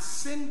one I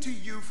send to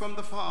you from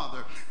the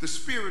Father, the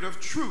Spirit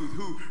of truth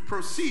who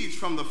proceeds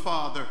from the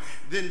Father.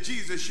 Then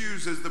Jesus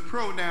uses the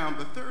pronoun,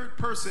 the third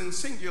person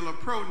singular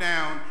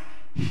pronoun,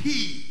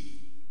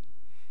 he.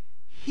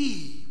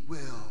 He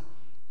will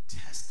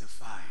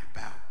testify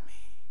about me.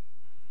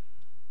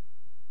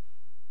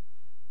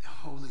 The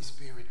Holy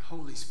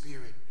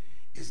Spirit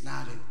is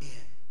not an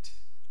it.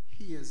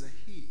 He is a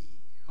he.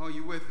 Are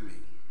you with me?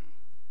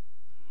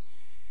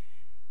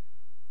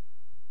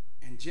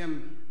 And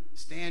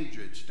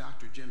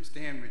Dr. Jim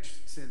Standridge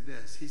said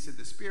this. He said,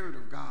 the Spirit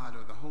of God,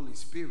 or the Holy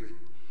Spirit,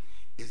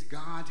 is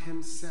God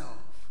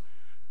himself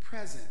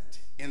present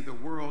in the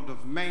world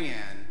of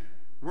man,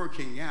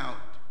 working out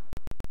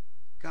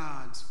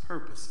God's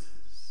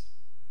purposes.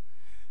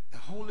 The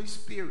Holy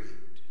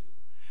Spirit,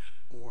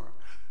 or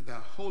the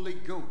Holy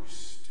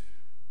Ghost,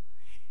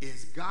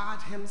 is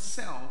God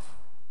himself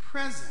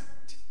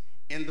present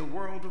in the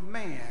world of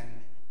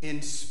man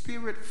in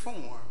spirit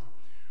form,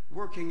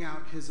 working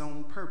out his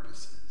own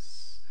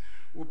purposes.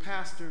 Well,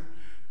 Pastor,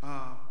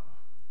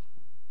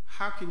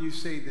 how can you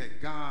say that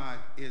God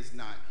is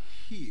not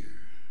here?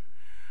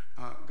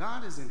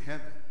 God is in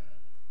heaven.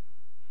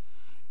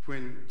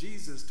 When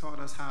Jesus taught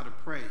us how to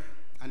pray,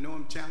 I know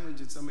I'm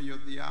challenging some of your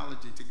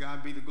theology, to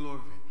God be the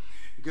glory.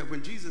 Because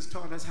when Jesus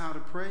taught us how to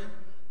pray,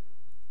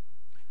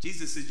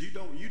 Jesus says, you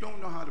don't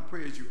know how to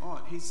pray as you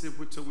ought. He said,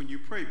 so when you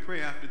pray,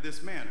 pray after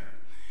this manner.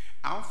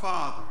 Our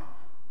Father,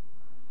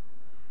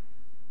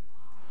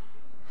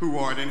 who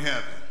art in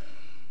heaven.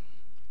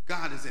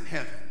 God is in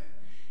heaven.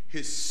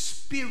 His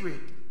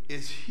Spirit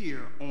is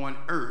here on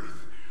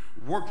earth,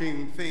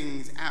 working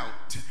things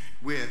out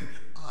with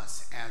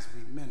us as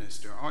we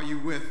minister. Are you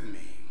with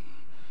me?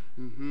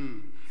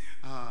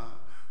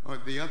 Or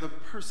the other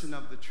person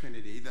of the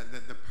Trinity,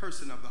 the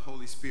person of the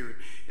Holy Spirit,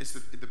 is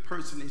the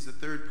person, he's the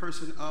third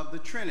person of the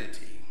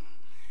Trinity.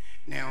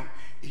 Now,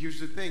 here's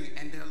the thing,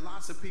 and there are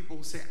lots of people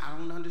who say, I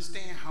don't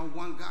understand how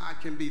one God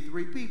can be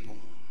three people.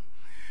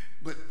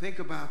 But think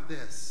about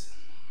this.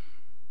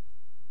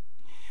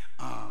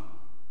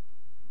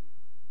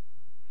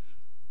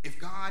 If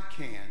God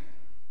can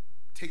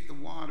take the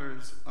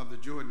waters of the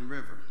Jordan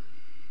River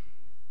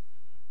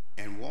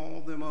and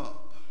wall them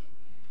up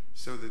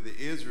so that the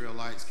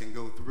Israelites can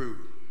go through,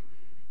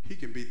 he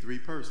can be three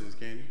persons,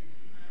 can he?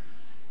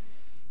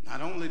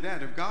 Not only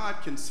that, if God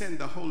can send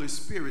the Holy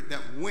Spirit,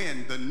 that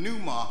wind, the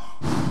pneuma,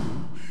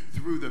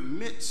 through the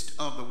midst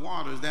of the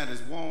waters that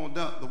is walled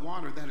up, the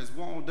water that is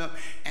walled up,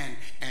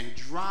 and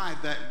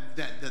drive the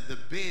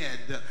bed,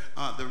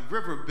 the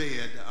river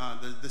bed,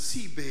 the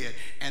seabed,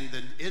 and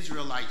the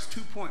Israelites,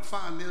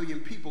 2.5 million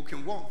people,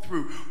 can walk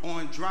through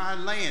on dry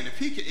land.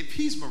 If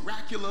he's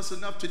miraculous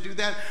enough to do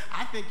that,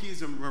 I think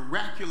he's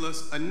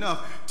miraculous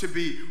enough to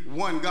be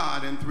one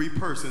God in three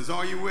persons.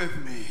 Are you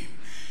with me?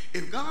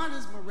 If God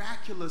is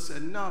miraculous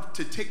enough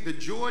to take the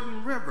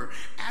Jordan River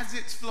as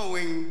it's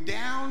flowing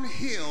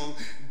downhill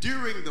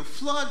during the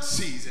flood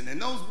season,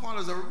 and those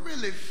waters are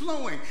really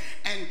flowing,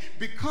 and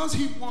because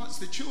he wants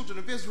the children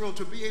of Israel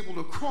to be able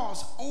to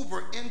cross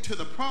over into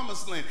the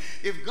promised land,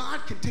 if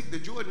God can take the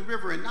Jordan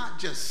River and not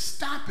just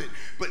stop it,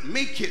 but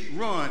make it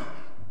run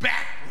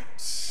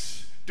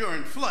backwards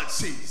during flood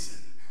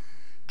season,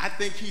 I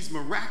think he's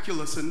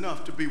miraculous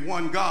enough to be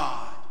one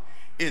God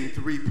in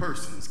three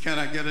persons. Can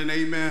I get an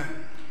amen?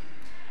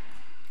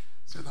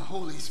 So the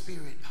Holy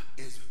Spirit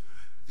is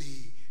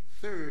the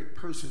third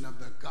person of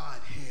the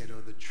Godhead, or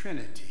the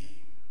Trinity.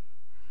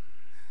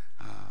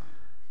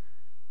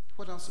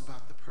 What else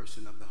about the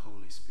person of the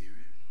Holy Spirit?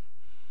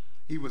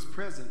 He was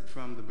present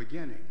from the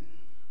beginning.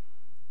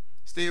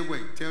 Stay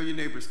awake. Tell your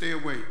neighbor, stay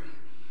awake.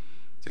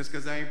 Just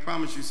because I ain't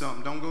promised you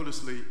something, don't go to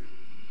sleep.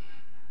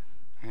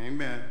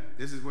 Amen.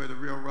 This is where the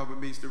real rubber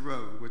meets the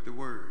road, with the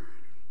word.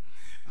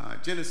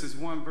 Genesis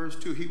 1 verse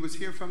 2, he was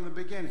here from the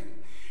beginning.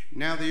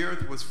 Now the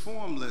earth was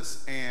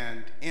formless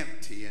and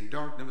empty, and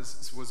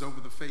darkness was over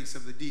the face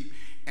of the deep,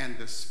 and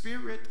the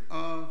Spirit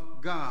of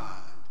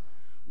God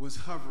was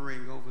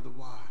hovering over the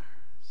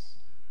waters.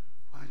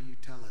 Why do you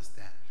tell us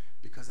that?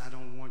 Because I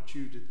don't want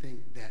you to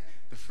think that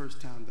the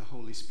first time the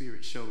Holy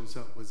Spirit shows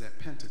up was at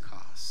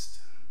Pentecost.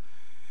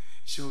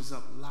 Shows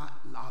up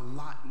a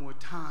lot more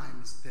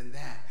times than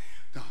that.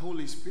 The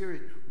Holy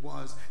Spirit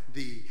was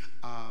the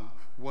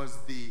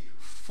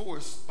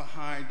force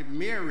behind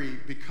Mary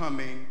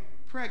becoming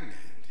pregnant.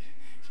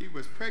 She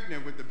was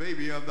pregnant with the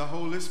baby of the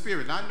Holy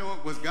Spirit. I know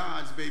it was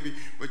God's baby,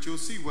 but you'll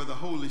see where the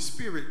Holy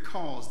Spirit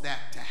caused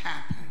that to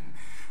happen.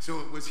 So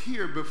it was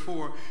here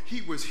before,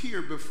 he was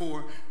here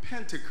before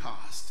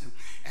Pentecost.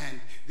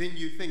 And then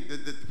you think that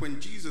when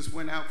Jesus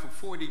went out for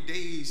 40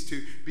 days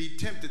to be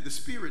tempted, the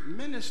Spirit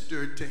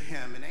ministered to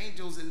him, and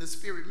angels in the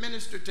Spirit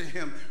ministered to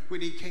him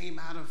when he came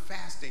out of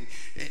fasting.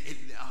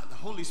 The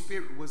Holy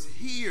Spirit was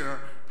here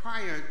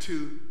prior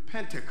to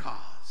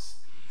Pentecost.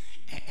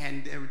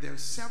 And there are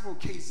several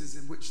cases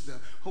in which the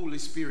Holy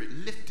Spirit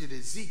lifted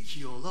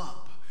Ezekiel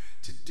up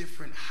to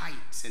different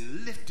heights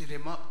and lifted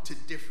him up to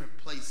different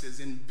places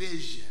in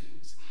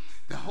visions.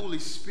 The Holy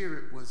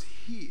Spirit was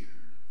here.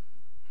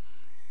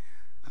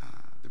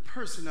 The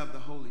person of the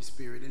Holy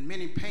Spirit. In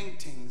many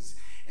paintings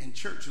and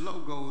church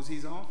logos,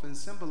 he's often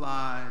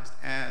symbolized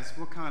as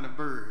what kind of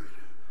bird?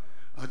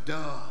 A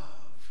dove.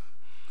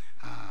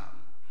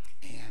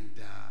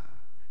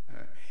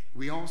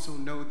 We also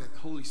know that the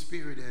Holy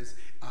Spirit is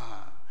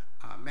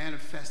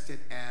manifested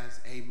as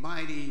a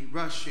mighty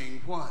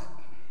rushing what?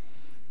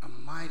 A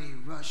mighty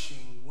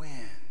rushing wind.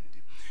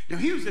 Now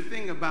here's the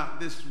thing about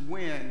this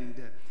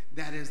wind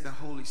that is the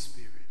Holy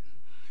Spirit.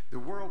 The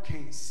world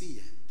can't see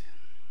it.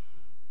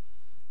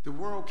 The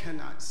world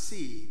cannot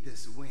see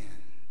this wind.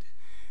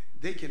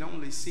 They can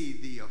only see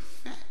the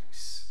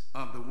effects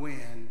of the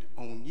wind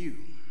on you.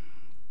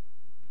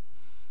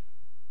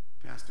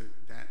 Pastor,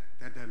 that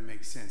doesn't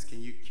make sense.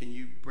 Can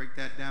you break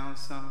that down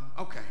some?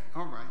 Okay,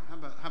 all right. How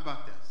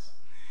about this?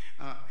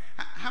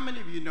 How many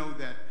of you know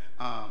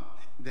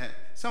that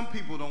some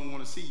people don't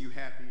want to see you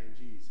happy in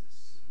Jesus?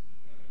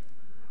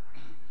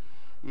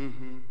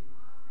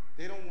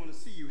 They don't want to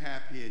see you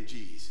happy in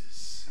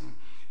Jesus.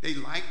 They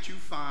liked you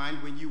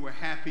fine when you were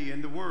happy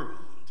in the world.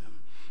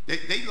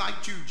 They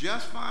liked you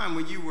just fine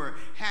when you were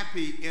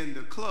happy in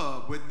the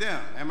club with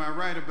them. Am I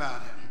right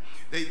about it?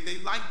 They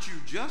liked you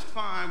just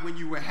fine when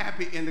you were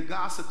happy in the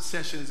gossip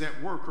sessions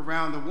at work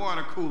around the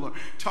water cooler,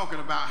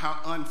 talking about how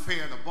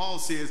unfair the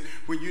boss is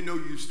when you know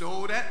you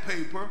stole that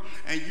paper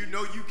and you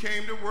know you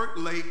came to work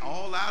late,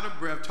 all out of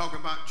breath, talking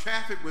about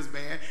traffic was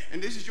bad,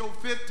 and this is your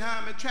 5th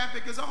time and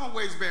traffic is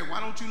always bad. Why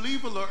don't you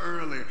leave a little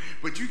earlier?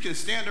 But you can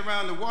stand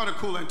around the water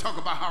cooler and talk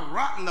about how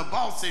rotten the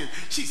boss is.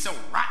 She's so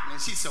rotten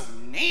and she's so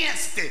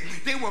nasty.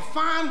 They were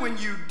fine when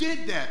you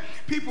did that.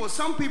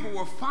 Some people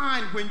were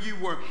fine when you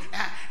were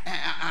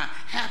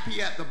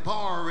happy at the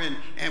bar and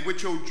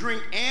with your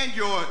drink and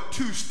your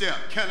 2-step.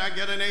 Can I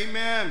get an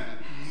amen?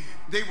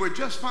 They were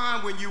just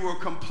fine when you were a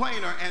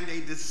complainer and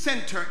a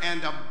dissenter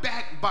and a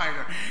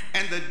backbiter.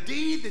 And the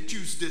day that you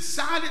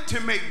decided to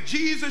make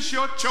Jesus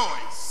your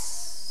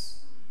choice,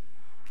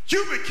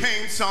 you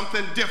became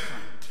something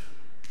different.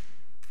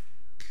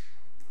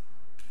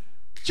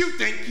 You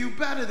think you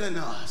better than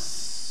us.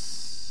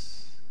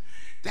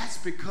 That's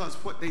because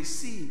what they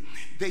see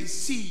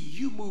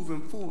you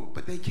moving forward,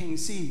 but they can't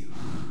see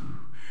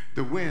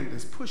the wind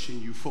that's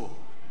pushing you forward.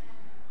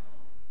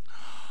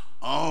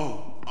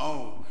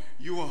 Oh,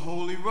 you a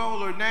holy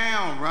roller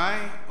now,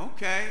 right?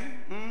 Okay,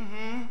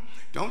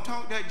 Don't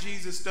talk that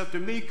Jesus stuff to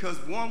me, because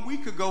 1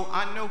 week ago,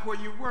 I know where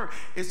you were.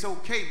 It's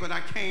okay, but I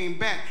came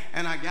back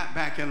and I got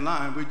back in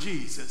line with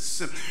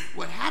Jesus.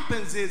 What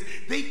happens is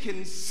they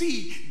can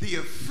see the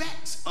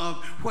effects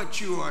of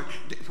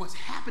what's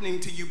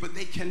happening to you, but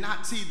they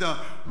cannot see the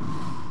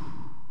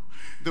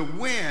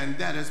wind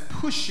that is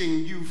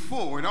pushing you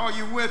forward. Are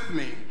you with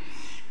me?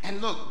 And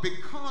look,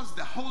 because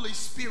the Holy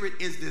Spirit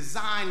is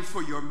designed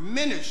for your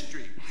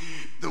ministry,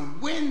 the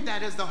wind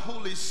that is the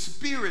Holy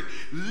Spirit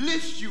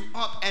lifts you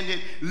up, and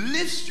it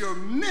lifts your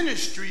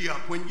ministry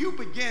up when you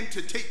begin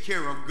to take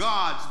care of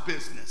God's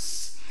business.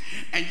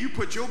 And you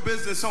put your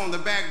business on the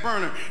back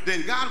burner,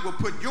 then God will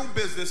put your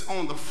business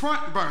on the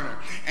front burner.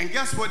 And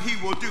guess what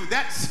he will do?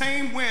 That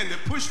same wind that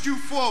pushed you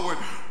forward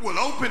will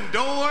open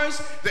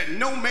doors that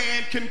no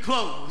man can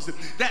close.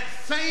 That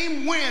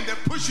same wind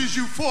that pushes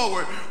you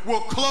forward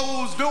will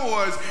close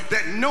doors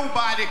that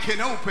nobody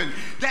can open.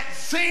 That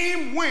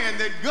same wind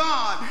that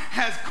God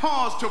has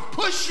caused to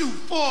push you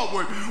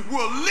forward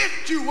will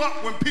lift you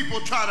up when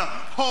people try to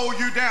hold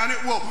you down.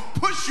 It will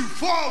push you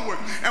forward.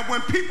 And when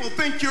people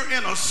think you're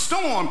in a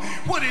storm,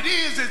 what it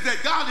is that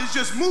God is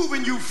just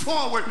moving you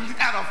forward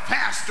at a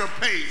faster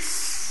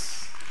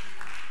pace.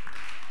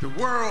 The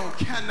world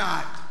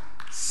cannot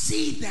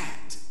see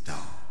that,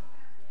 though.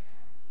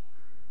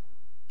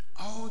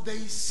 All they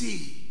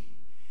see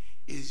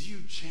is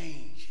you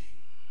changing.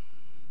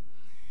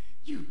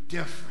 You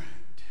different.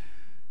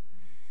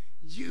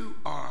 You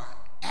are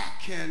acting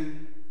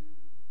acting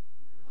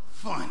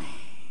funny.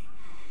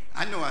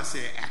 I know I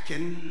said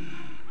acting.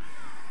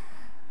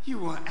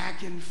 You are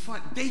acting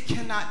fun. They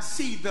cannot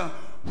see the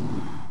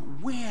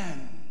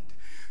wind,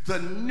 the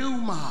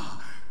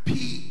pneuma,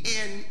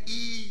 P-N-E-U-M-A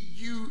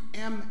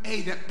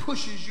that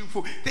pushes you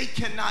forward. They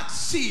cannot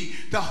see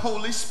the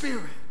Holy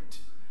Spirit.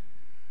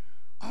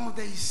 All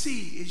they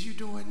see is you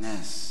doing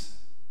this.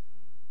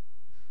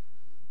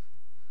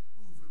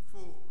 Moving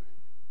forward.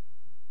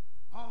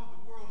 All the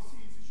world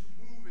sees is you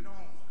moving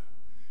on,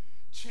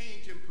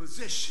 changing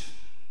positions.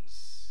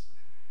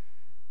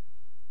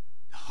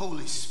 The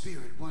Holy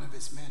Spirit, one of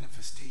its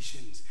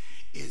manifestations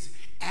is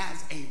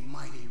as a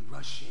mighty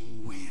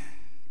rushing wind,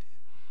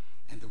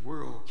 and the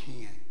world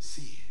can't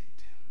see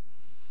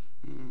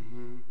it.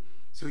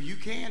 So you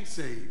can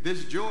say,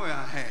 this joy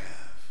I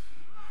have,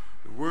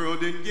 the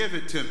world didn't give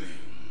it to me.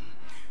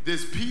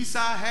 This peace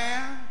I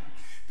have,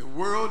 the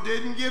world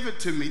didn't give it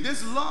to me.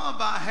 This love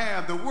I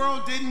have, the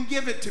world didn't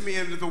give it to me.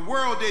 And if the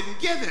world didn't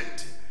give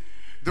it,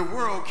 the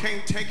world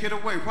can't take it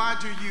away.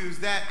 Why'd you use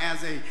that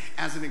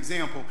as an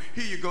example?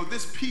 Here you go.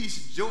 This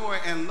peace, joy,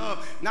 and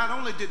love, not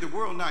only did the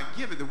world not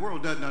give it, the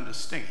world doesn't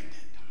understand it.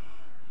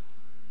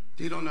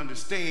 They don't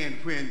understand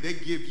when they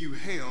give you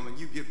hell and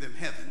you give them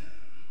heaven.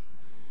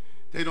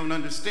 They don't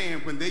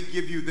understand when they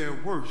give you their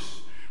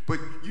worst, but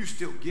you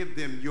still give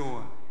them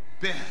your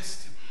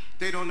best.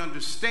 They don't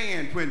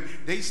understand when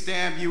they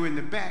stab you in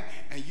the back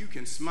and you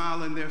can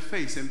smile in their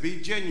face and be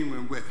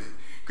genuine with it.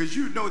 Because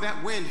you know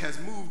that wind has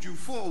moved you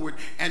forward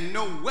and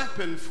no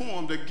weapon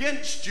formed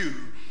against you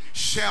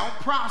shall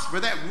prosper.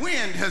 That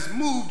wind has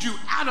moved you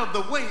out of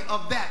the way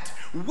of that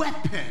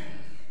weapon.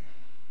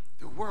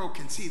 The world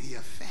can see the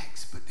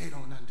effects, but they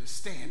don't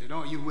understand it.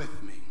 Are you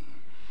with me?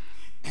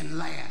 And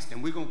last,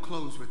 and we're going to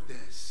close with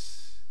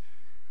this,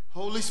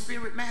 Holy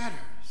Spirit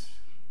matters.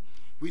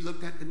 We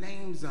looked at the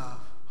names of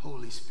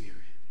Holy Spirit.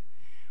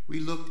 We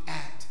looked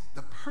at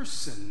the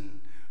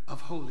person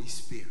of Holy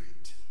Spirit.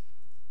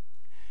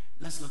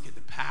 Let's look at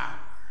the power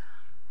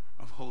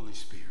of Holy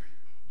Spirit.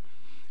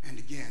 And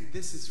again,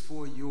 this is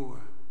for your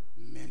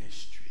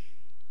ministry.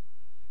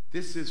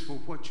 This is for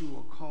what you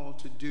are called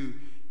to do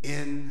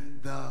in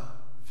the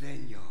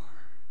vineyard.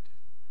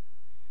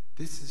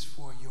 This is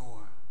for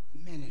your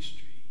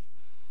ministry.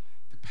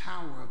 The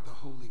power of the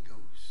Holy Ghost.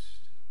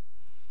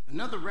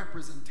 Another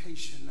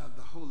representation of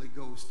the Holy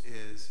Ghost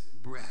is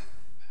breath.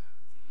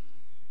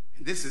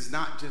 And this is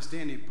not just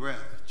any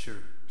breath, church.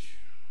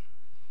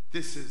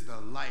 This is the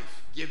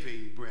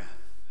life-giving breath,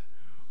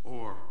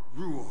 or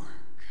ruach.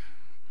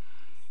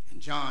 In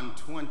John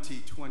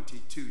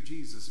 20:22,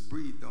 Jesus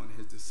breathed on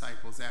his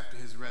disciples after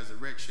his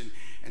resurrection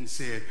and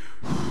said,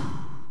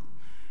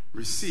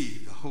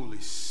 receive the Holy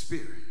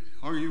Spirit.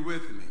 Are you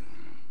with me?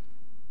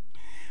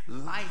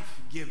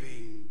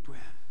 Life-giving breath.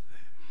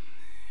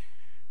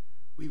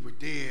 We were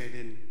dead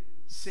in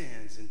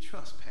sins and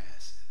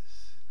trespasses,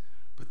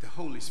 but the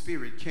Holy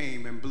Spirit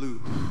came and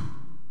blew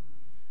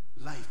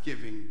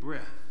life-giving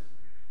breath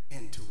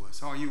into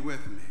us. Are you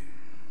with me?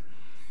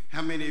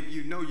 How many of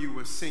you know you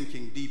were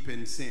sinking deep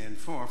in sin,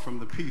 far from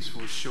the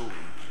peaceful shore,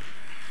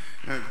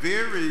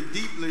 very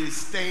deeply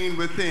stained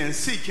within,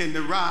 seeking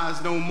to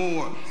rise no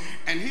more?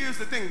 And here's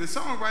the thing, the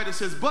songwriter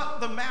says, but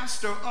the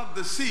master of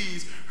the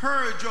seas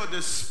heard your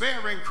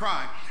despairing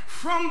cry.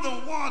 From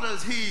the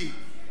waters he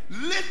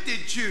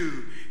lifted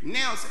you.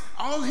 Now,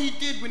 all he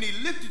did when he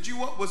lifted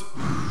you up was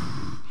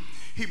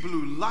he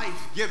blew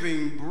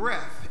life-giving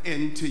breath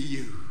into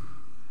you.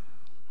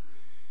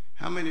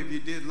 How many of you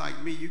did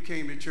like me? You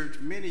came to church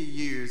many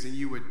years and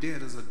you were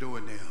dead as a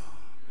doornail,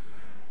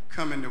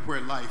 coming to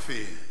where life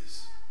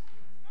is.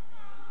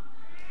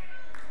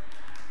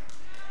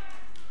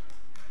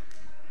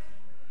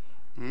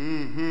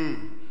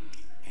 And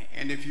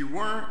if you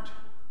weren't,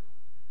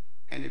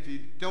 and if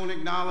you don't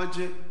acknowledge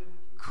it,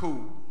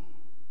 cool.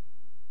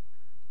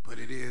 But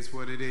it is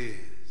what it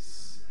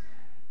is.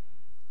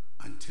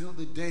 Until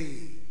the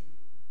day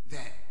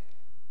that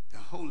the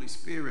Holy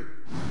Spirit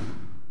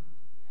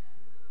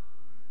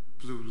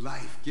blew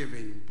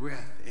life-giving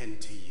breath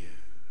into you.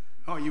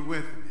 Are you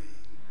with me?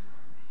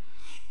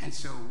 And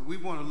so we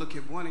want to look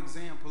at one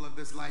example of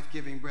this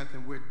life-giving breath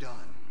and we're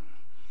done.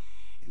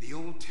 In the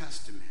Old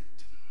Testament,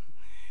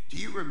 do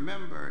you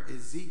remember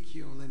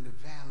Ezekiel in the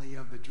valley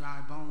of the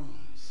dry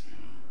bones?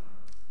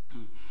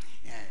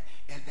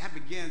 And that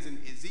begins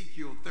in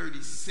Ezekiel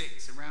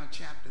 36, around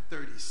chapter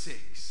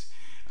 36.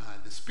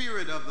 The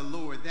Spirit of the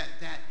Lord,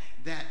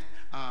 that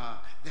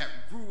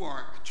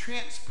ruach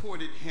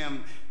transported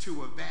him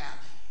to a valley.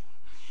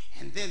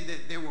 And then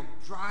there were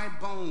dry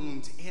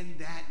bones in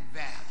that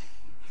valley.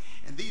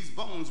 And these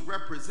bones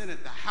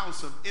represented the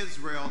house of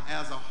Israel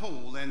as a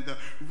whole. And the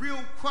real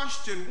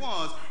question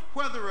was,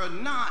 whether or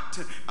not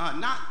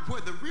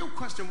where the real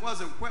question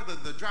wasn't whether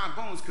the dry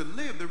bones could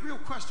live. The real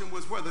question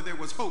was whether there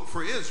was hope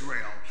for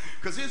Israel,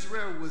 because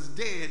Israel was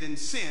dead in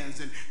sins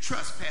and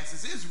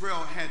trespasses.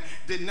 Israel had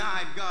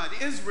denied God.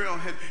 Israel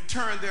had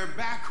turned their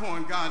back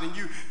on God. And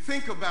you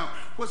think about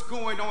what's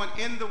going on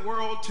in the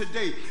world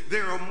today.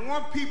 There are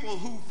more people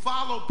who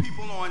follow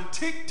people on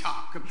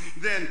TikTok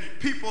than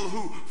people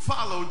who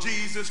follow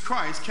Jesus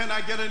Christ. Can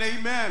I get an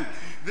amen?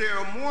 There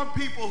are more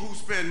people who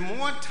spend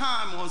more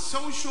time on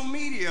social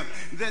media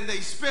than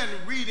they spend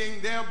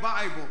reading their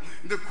Bible.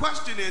 The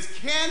question is,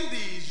 can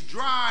these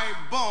dry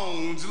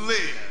bones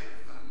live?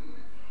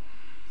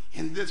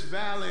 In this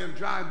valley of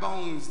dry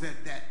bones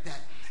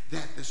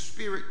that the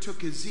Spirit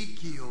took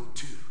Ezekiel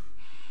to,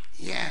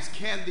 he asked,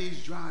 can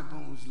these dry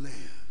bones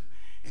live?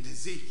 And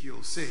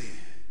Ezekiel said,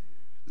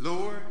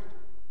 Lord,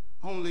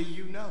 only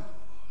you know.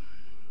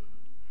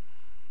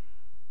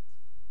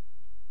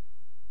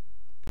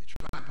 The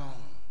dry bones.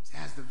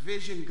 As the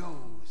vision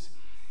goes,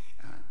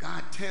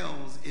 God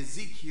tells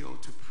Ezekiel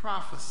to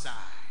prophesy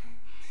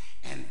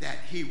and that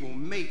he will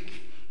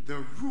make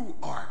the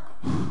Ruach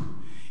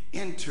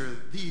enter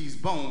these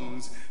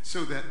bones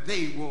so that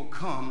they will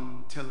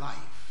come to life.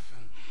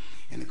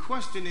 And the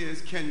question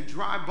is, can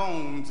dry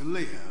bones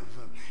live?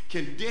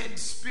 Can dead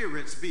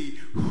spirits be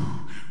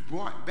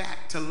brought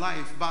back to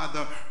life by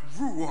the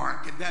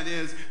Ruach, that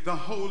is the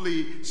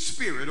Holy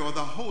Spirit or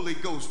the Holy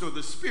Ghost or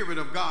the Spirit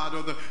of God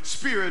or the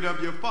Spirit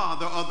of your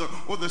Father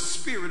or the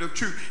Spirit of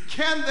truth?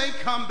 Can they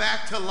come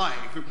back to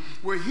life?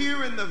 We're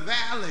here in the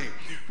valley.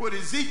 What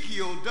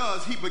Ezekiel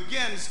does, he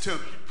begins to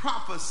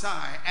prophesy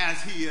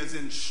as he is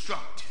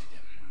instructed.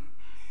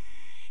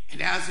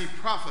 And as he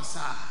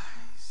prophesies,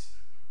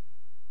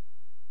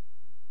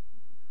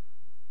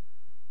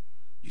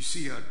 you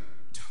see a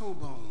toe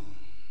bone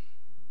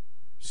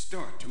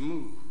start to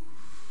move.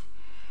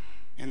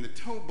 And the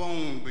toe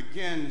bone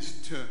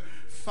begins to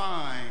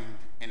find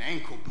an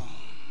ankle bone.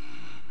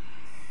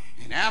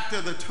 And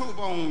after the toe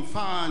bone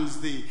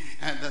finds the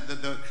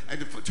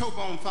toe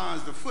bone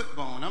finds the foot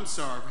bone,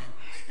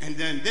 and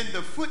then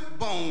the foot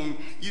bone,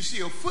 you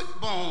see a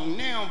foot bone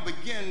now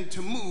begin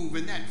to move,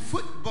 and that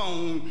foot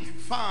bone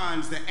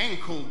finds the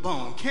ankle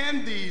bone.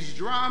 Can these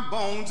dry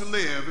bones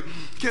live?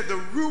 Can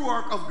the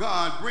Ruach of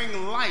God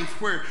bring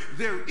life where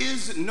there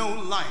is no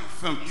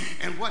life?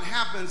 And what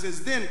happens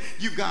is then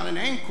you've got an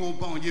ankle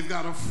bone, you've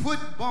got a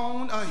foot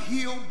bone, a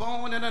heel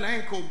bone, and an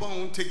ankle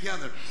bone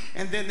together.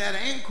 And then that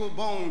ankle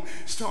bone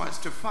starts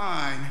to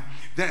find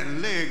that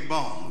leg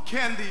bone.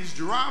 Can these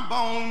dry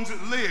bones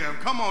live?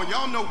 Come on,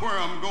 y'all know where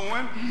I'm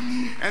going.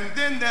 And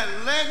then that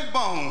leg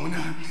bone,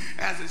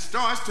 as it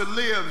starts to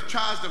live,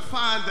 tries to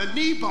find the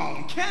knee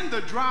bone. Can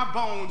the dry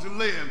bones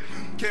live?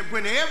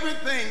 When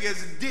everything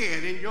is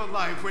dead in your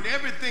life, when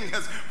everything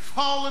has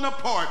fallen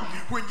apart,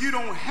 when you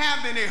don't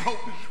have any hope,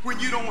 when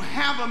you don't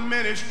have a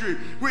ministry,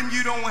 when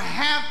you don't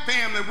have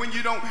family, when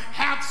you don't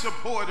have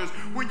supporters,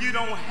 when you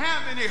don't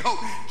have any hope,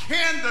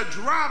 can the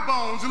dry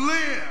bones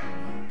live?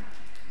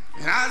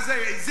 And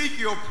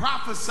Ezekiel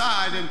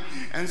prophesied,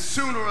 and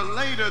sooner or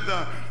later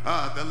the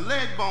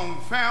leg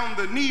bone found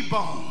the knee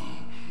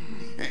bone,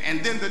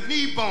 and then the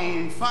knee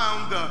bone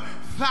found the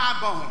thigh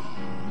bone,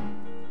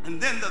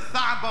 and then the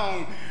thigh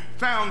bone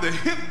found the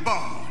hip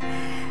bone.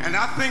 And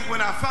I think when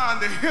I find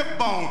the hip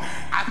bone,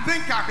 I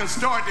think I can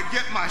start to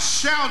get my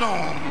shout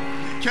on.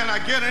 Can I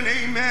get an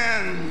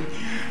amen?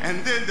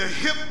 And then the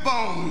hip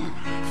bone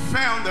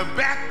found the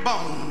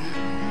backbone.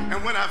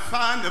 And when I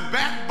find the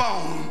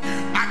backbone,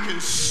 I can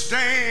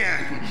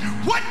stand.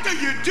 What do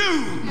you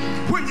do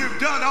when you've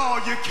done all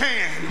you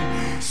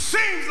can?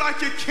 Seems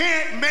like you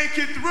can't make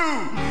it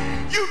through.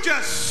 You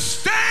just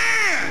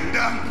stand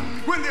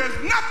when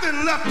there's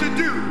nothing left to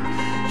do.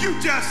 You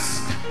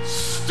just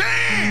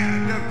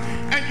stand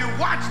and you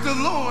watch the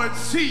Lord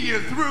see you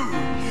through.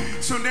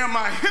 So now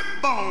my hip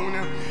bone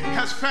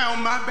has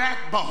found my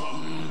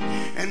backbone.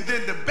 And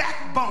then the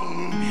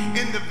backbone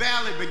in the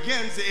valley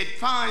begins, it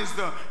finds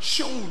the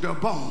shoulder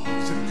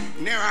bones.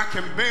 Now I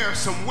can bear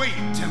some weight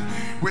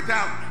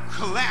without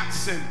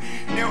collapsing.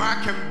 Now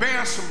I can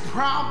bear some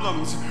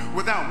problems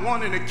without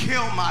wanting to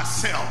kill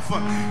myself.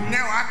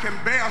 Now I can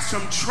bear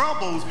some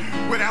troubles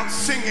without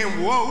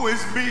singing woe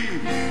is me,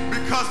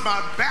 because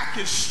my back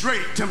is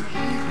straight,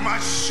 my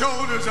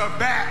shoulders are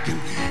back,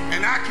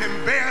 and I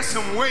can bear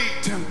some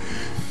weight.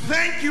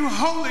 Thank you,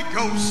 Holy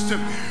Ghost,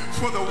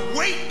 for the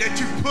weight that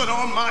you put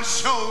on my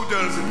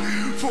shoulders.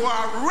 For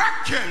I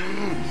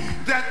reckon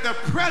that the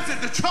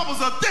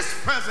troubles of this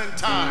present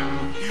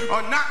time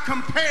are not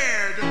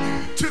compared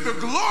to the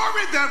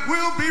glory that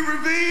will be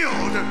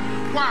revealed.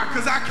 Why?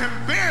 Because I can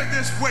bear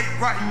this weight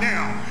right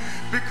now.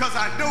 Because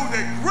I know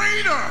that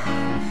greater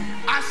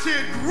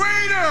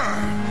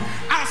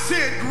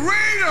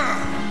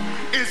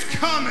is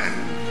coming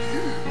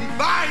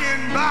by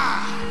and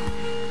by.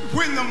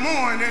 When the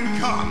morning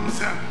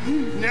comes,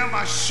 now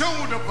my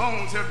shoulder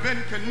bones have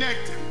been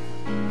connected.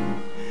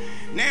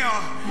 Now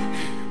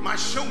my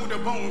shoulder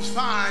bones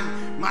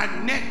find my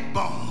neck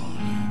bone.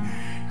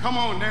 Come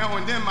on now,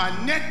 and then my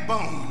neck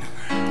bone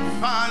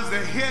finds the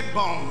head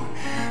bone.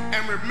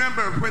 And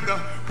remember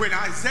when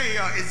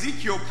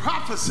Ezekiel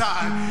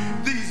prophesied,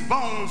 these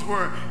bones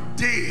were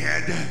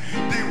dead.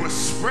 They were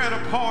spread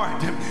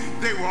apart.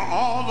 They were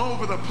all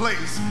over the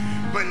place.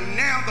 But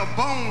now the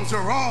bones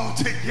are all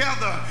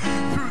together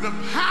through the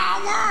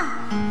power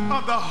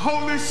of the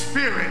Holy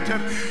Spirit,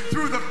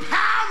 through the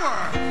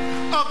power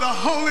of the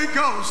Holy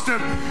Ghost,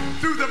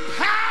 through the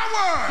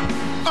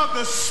power of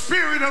the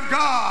Spirit of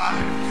God.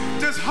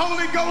 Does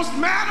Holy Ghost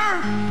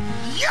matter?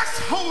 Yes,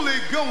 Holy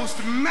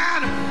Ghost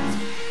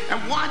matters.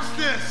 And watch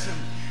this.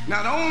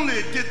 Not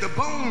only did the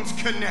bones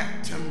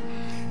connect,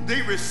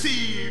 they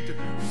received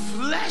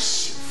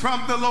flesh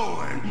from the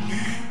Lord.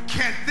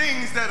 Can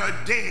things that are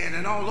dead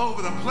and all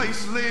over the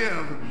place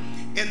live?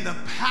 In the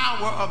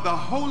power of the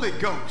Holy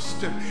Ghost,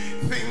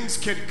 things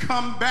can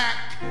come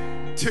back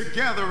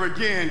together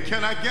again.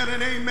 Can I get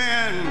an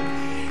amen?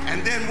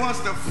 And then once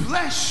the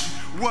flesh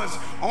was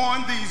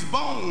on these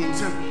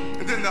bones,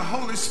 then the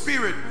Holy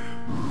Spirit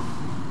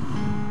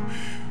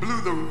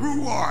blew the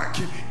ruach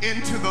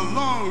into the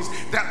lungs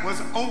that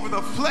was over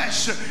the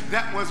flesh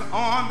that was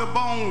on the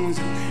bones,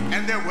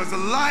 and there was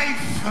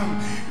life.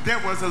 There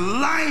was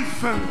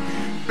life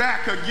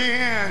back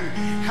again.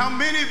 How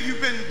many of you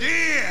been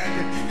dead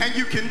and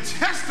you can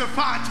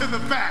testify to the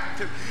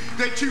fact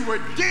that you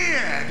were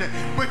dead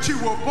but you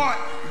were brought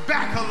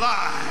back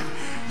alive?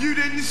 You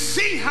didn't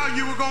see how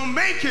you were going to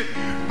make it,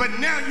 but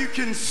now you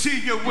can see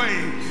your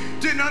way.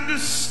 Didn't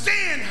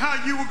understand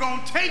how you were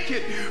going to take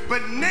it,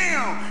 but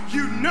now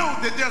you know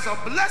that there's a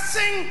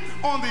blessing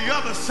on the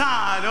other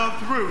side of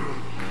through.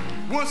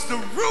 Once the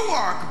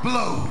ruach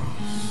blows,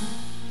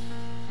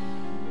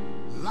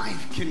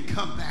 life can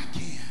come back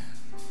in.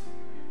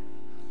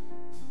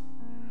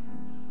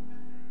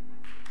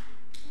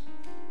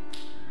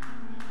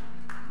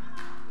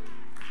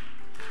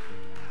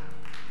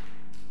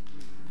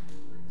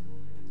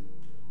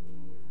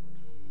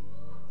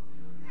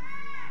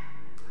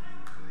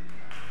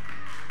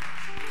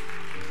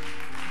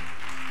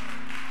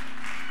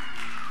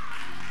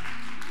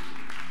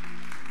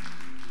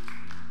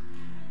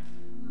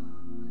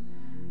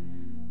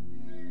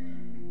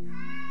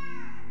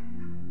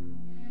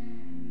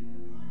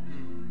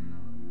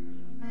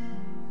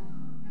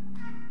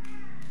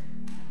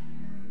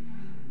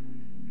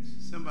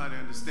 Somebody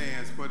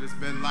understands what it's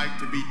been like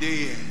to be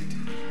dead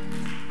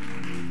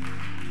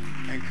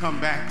and come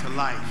back to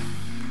life.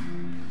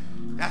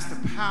 That's the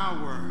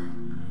power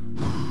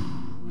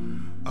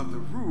of the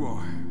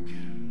ruach,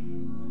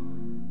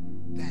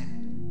 that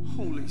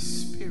Holy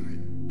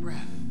Spirit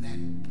breath,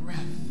 that breath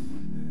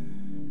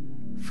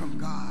from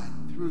God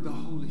through the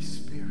Holy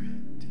Spirit.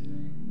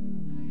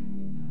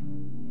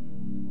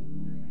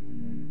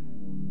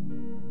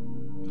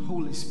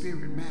 Holy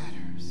Spirit matters.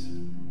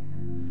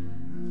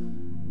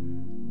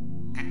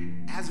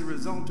 As a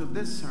result of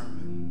this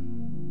sermon,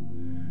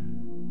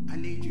 I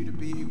need you to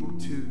be able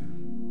to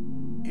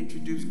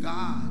introduce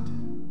God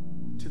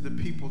to the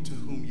people to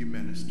whom you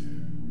minister.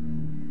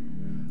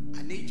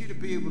 I need you to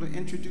be able to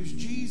introduce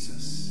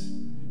Jesus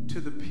to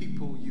the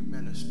people you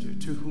minister,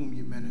 to whom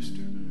you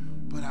minister.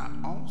 But I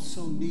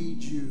also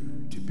need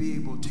you to be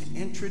able to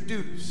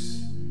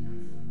introduce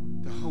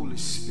the Holy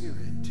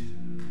Spirit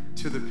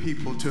to the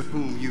people to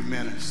whom you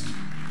minister.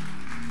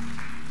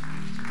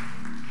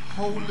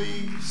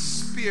 Holy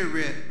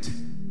Spirit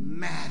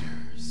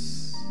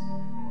matters.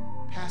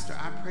 Pastor,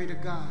 I pray to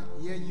God.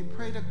 Yeah, you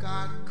pray to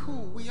God.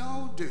 Cool, we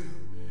all do.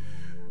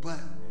 But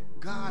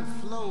God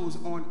flows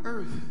on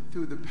earth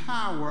through the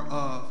power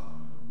of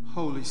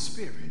Holy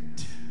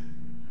Spirit.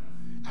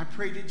 I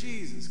pray to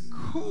Jesus.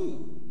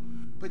 Cool.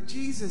 But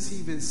Jesus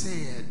even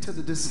said to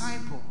the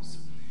disciples,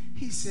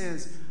 he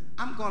says,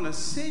 I'm going to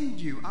send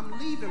you. I'm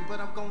leaving,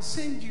 but I'm going to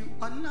send you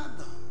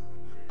another,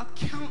 a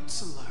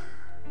counselor.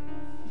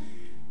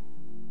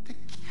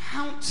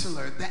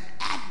 Counselor, the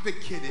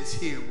advocate is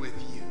here with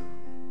you.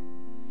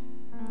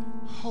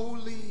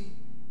 Holy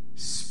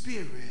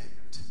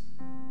Spirit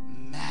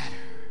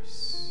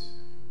matters.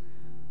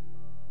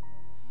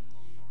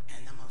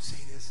 And I'm going to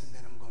say this and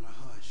then I'm going to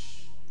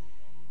hush.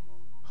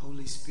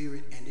 Holy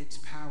Spirit and its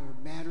power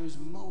matters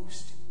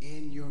most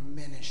in your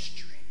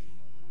ministry.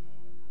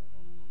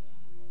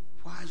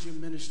 Why is your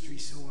ministry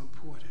so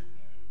important?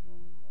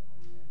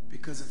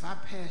 Because if I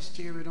pass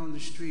Jared on the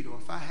street, or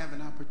if I have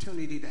an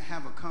opportunity to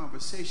have a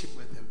conversation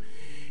with him,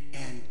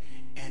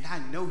 and I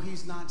know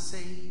he's not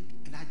saved,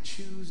 and I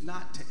choose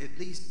not to at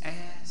least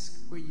ask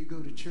where you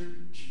go to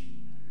church,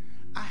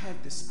 I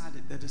have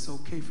decided that it's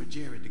okay for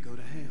Jared to go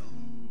to hell.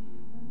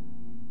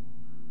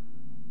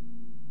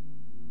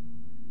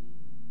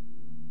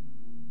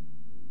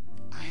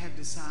 I have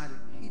decided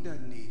he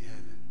doesn't need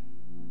heaven.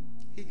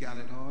 He got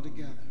it all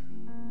together.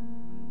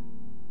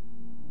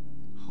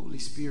 Holy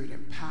Spirit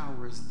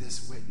empowers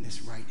this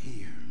witness right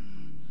here.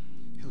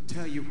 He'll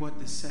tell you what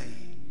to say.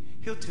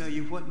 He'll tell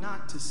you what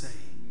not to say.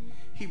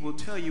 He will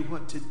tell you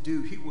what to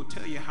do. He will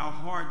tell you how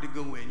hard to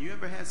go in. You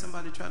ever had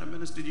somebody try to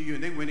minister to you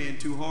and they went in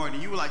too hard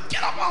and you were like,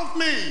 get up off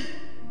me?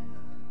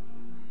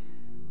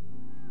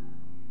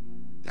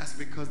 That's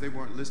because they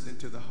weren't listening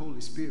to the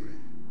Holy Spirit.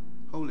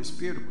 Holy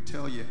Spirit will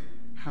tell you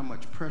how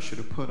much pressure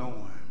to put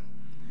on.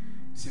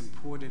 It's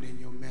important in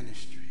your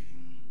ministry.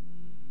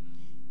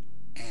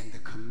 And the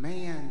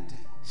command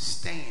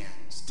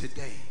stands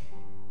today.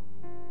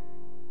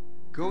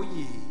 Go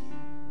ye,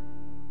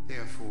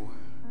 therefore,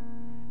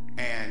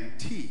 and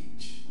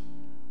teach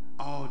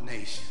all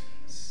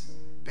nations,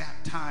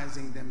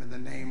 baptizing them in the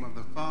name of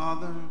the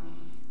Father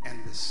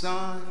and the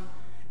Son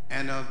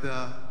and of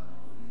the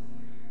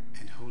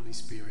and Holy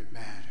Spirit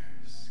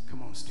matters.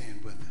 Come on,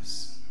 stand with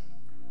us.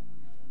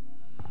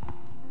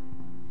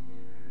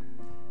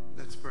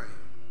 Let's pray.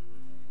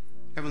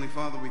 Heavenly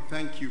Father, we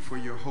thank you for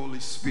your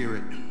Holy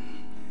Spirit,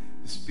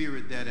 the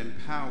Spirit that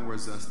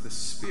empowers us, the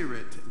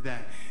Spirit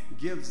that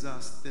gives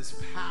us this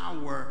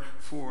power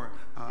for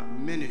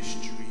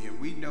ministry. And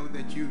we know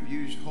that you've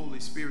used Holy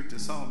Spirit to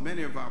solve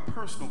many of our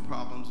personal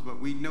problems, but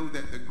we know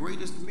that the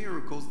greatest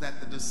miracles that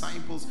the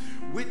disciples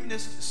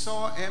witnessed,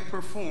 saw, and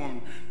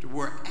performed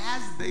were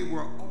as they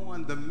were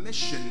on the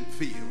mission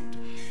field.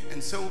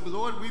 And so,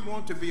 Lord, we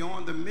want to be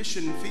on the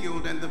mission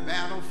field and the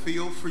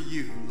battlefield for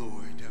you,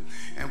 Lord.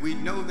 And we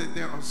know that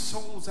there are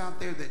souls out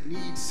there that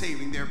need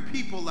saving. There are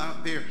people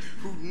out there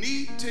who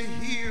need to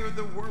hear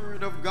the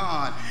word of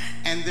God.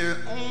 And the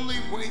only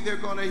way they're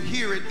going to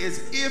hear it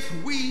is if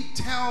we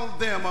tell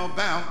them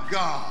about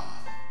God.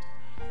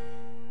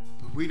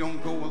 But we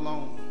don't go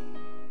alone.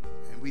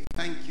 And we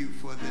thank you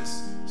for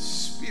this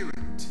Spirit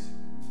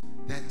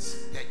that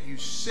you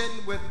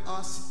send with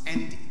us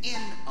and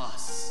in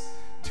us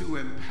to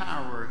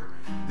empower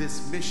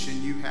this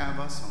mission you have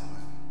us on.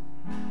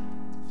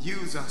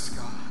 Use us,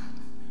 God.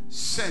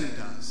 Send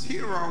us.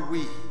 Here are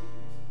we.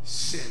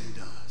 Send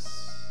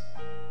us.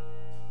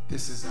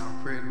 This is our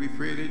prayer. We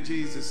pray in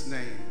Jesus'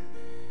 name.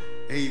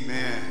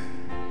 Amen.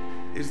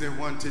 Is there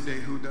one today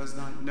who does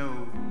not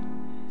know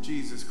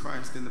Jesus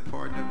Christ and the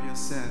pardon of your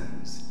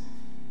sins?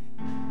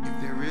 If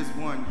there is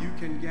one, you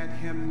can get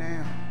him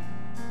now.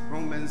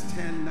 Romans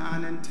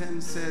 10:9 and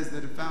 10 says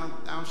that if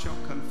thou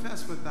shalt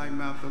confess with thy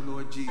mouth the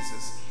Lord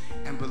Jesus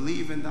and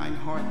believe in thine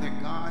heart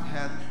that God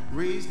hath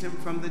raised him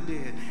from the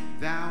dead,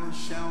 thou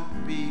shalt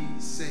be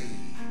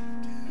saved.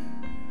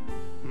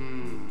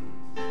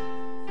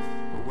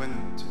 But when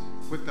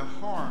with the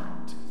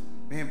heart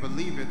man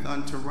believeth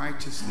unto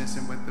righteousness,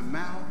 and with the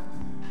mouth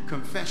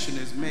confession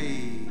is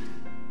made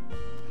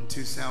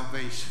unto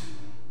salvation.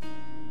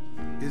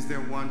 Is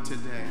there one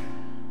today?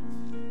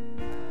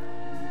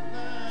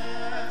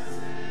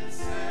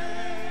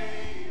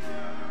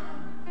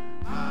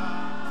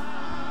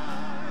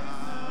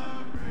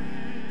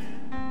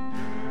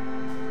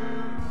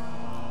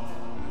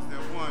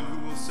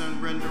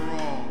 Surrender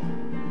all.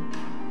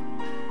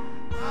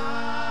 I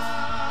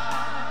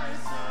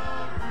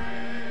surrender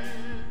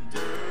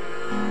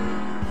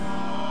all.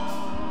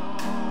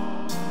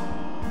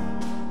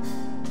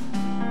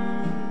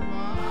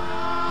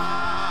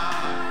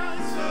 I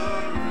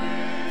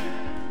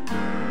surrender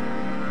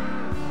all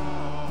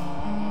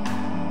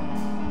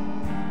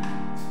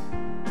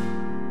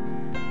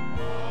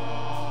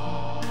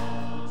to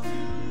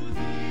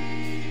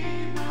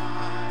thee,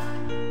 my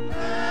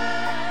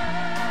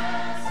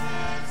blessed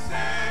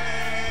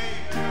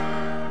Savior.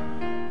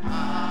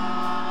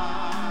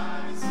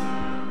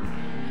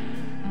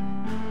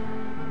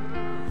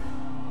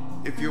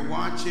 If you're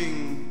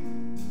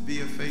watching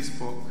via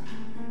Facebook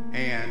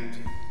and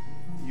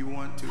you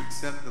want to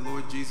accept the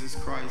Lord Jesus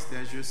Christ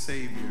as your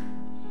Savior,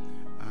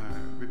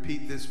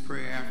 repeat this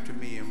prayer after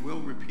me, and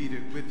we'll repeat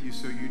it with you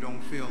so you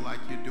don't feel like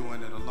you're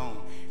doing it alone.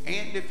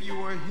 And if you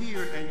are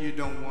here and you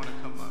don't want to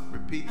come up,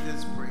 repeat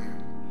this prayer.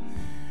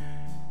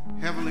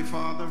 Heavenly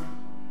Father,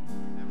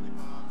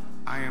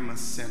 I am a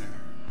sinner.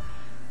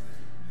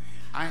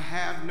 I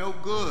have no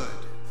good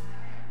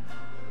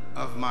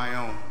of my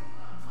own.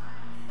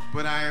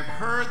 But I have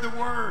heard the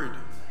word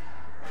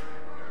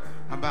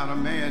about a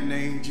man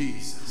named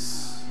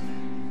Jesus.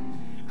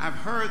 I've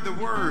heard the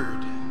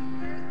word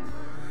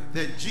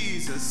that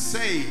Jesus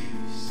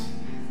saves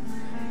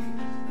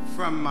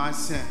from my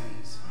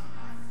sins.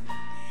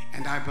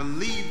 And I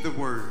believe the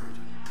word.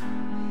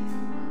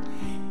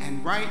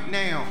 And right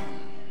now,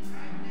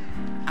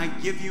 I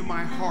give you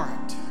my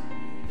heart.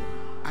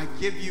 I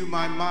give you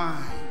my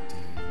mind.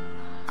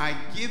 I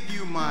give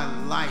you my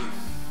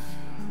life.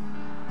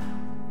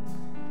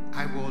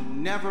 I will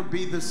never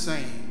be the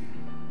same.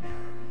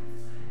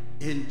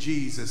 In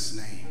Jesus'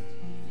 name.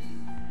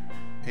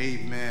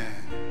 Amen.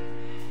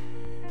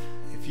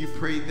 If you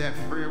prayed that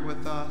prayer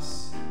with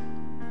us,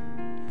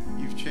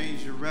 you've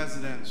changed your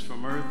residence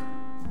from earth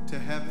to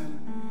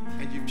heaven,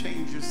 and you've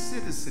changed your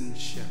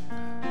citizenship.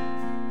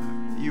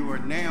 You are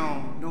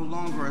now no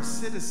longer a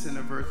citizen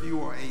of earth.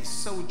 You are a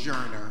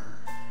sojourner.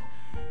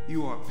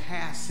 You are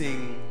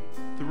passing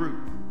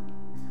through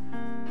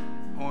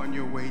on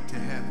your way to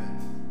heaven.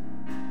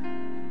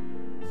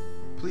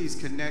 Please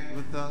connect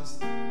with us.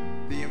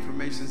 The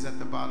information is at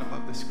the bottom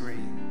of the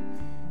screen.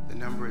 The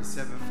number is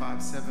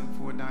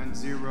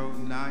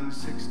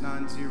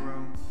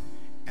 757-490-9690,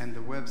 and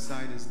the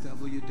website is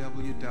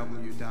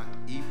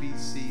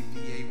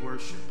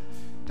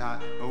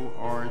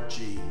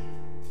www.ebcvaworship.org.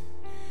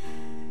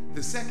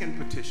 The second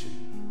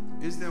petition,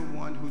 is there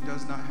one who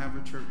does not have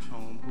a church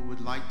home who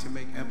would like to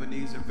make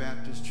Ebenezer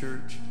Baptist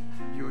Church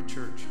your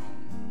church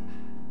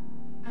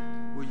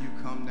home? Will you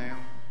come now?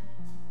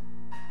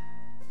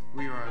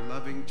 We are a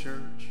loving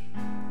church.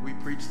 We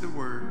preach the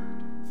word.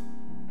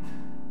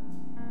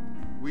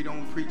 We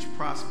don't preach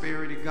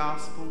prosperity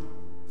gospel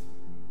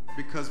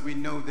because we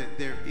know that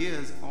there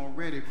is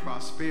already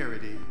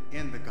prosperity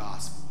in the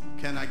gospel.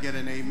 Can I get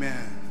an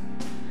amen?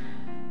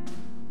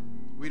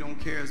 We don't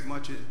care as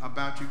much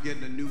about you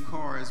getting a new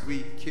car as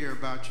we care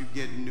about you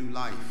getting new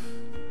life.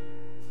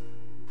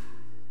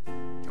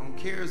 Don't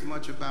care as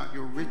much about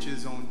your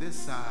riches on this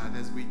side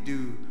as we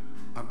do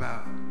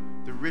about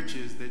the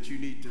riches that you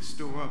need to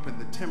store up and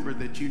the timber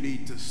that you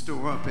need to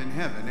store up in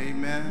heaven.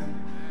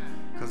 Amen?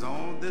 Because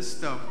all this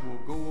stuff will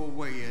go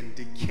away and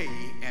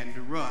decay and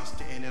rust,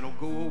 and it'll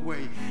go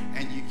away,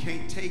 and you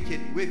can't take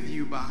it with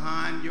you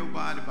behind your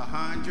body,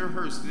 behind your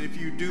hearse. And if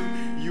you do,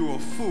 you're a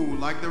fool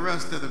like the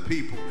rest of the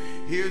people.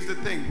 Here's the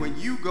thing: when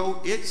you go,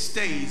 it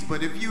stays.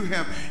 But if you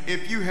have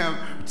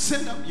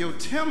sent up your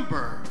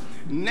timber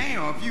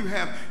now, if you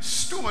have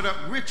stored up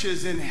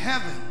riches in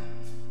heaven,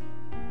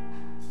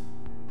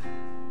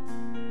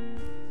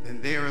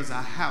 then there is a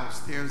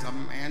house, there's a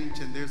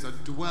mansion, there's a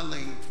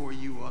dwelling for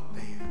you up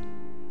there.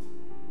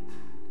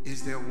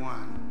 Is there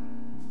one?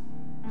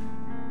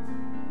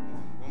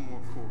 One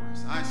more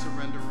chorus. I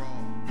surrender all.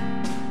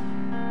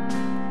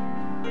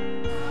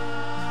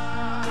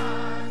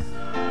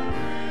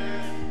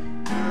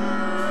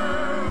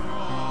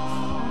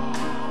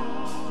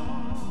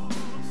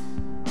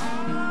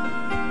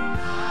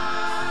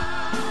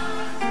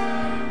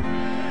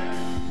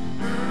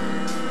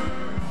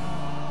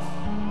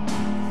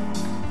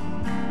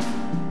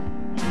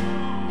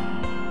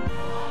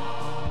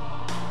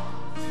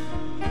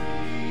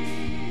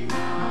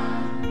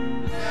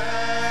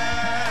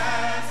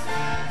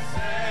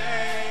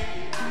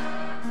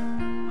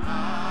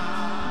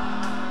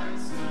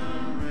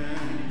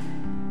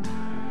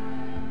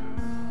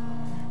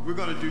 We're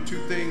going to do two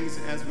things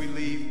as we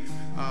leave.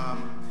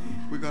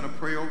 We're going to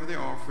pray over the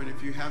offering.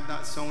 If you have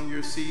not sown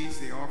your seeds,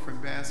 the offering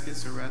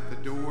baskets are at the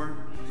door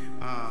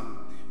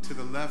to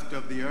the left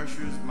of the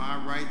ushers, my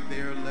right,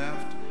 their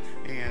left.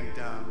 And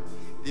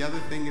the other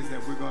thing is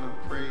that we're going to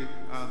pray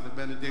the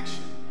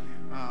benediction.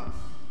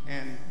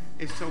 And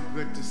it's so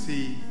good to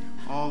see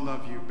all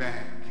of you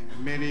back.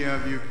 Many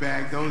of you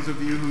back. Those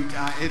of you who,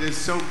 it is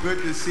so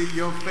good to see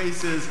your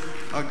faces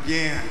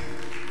again.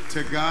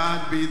 To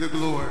God be the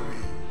glory.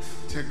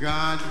 To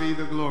God be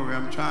the glory.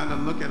 I'm trying to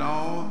look at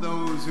all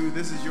those who,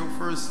 this is your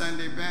first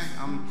Sunday back.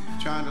 I'm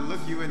trying to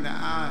look you in the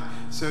eye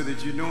so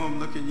that you know I'm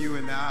looking you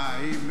in the eye.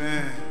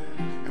 Amen.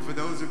 And for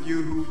those of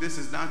you who this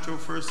is not your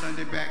first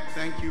Sunday back,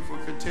 thank you for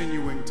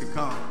continuing to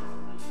come.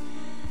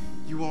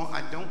 You all,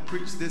 I don't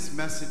preach this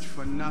message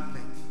for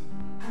nothing.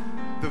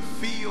 The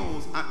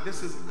fields,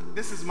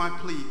 this is my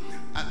plea.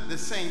 The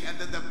saying,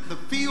 the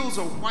fields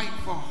are white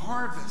for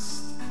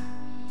harvest.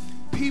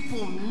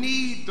 People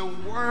need the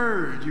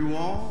word, you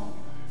all.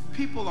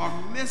 People are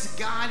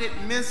misguided,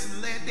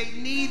 misled. They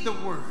need the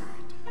word.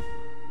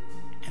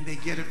 And they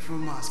get it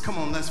from us. Come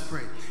on, let's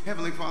pray.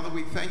 Heavenly Father,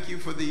 we thank you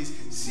for these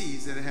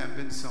seeds that have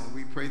been sown.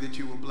 We pray that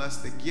you will bless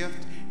the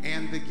gift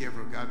and the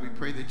giver, God. We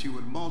pray that you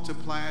would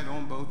multiply it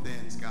on both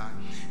ends, God.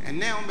 And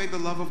now may the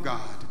love of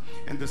God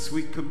and the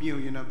sweet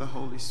communion of the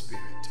Holy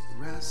Spirit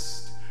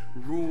rest,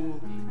 rule,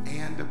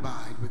 and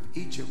abide with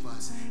each of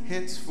us,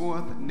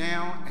 henceforth,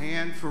 now,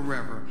 and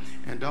forever.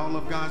 And all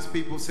of God's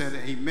people said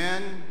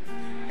amen,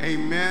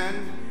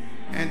 amen,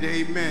 and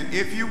amen.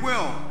 If you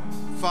will,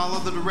 follow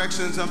the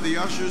directions of the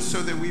ushers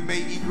so that we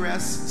may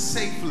egress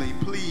safely.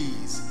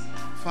 Please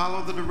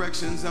follow the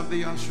directions of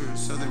the ushers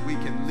so that we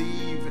can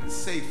leave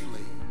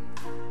safely.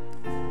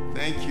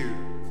 Thank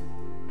you.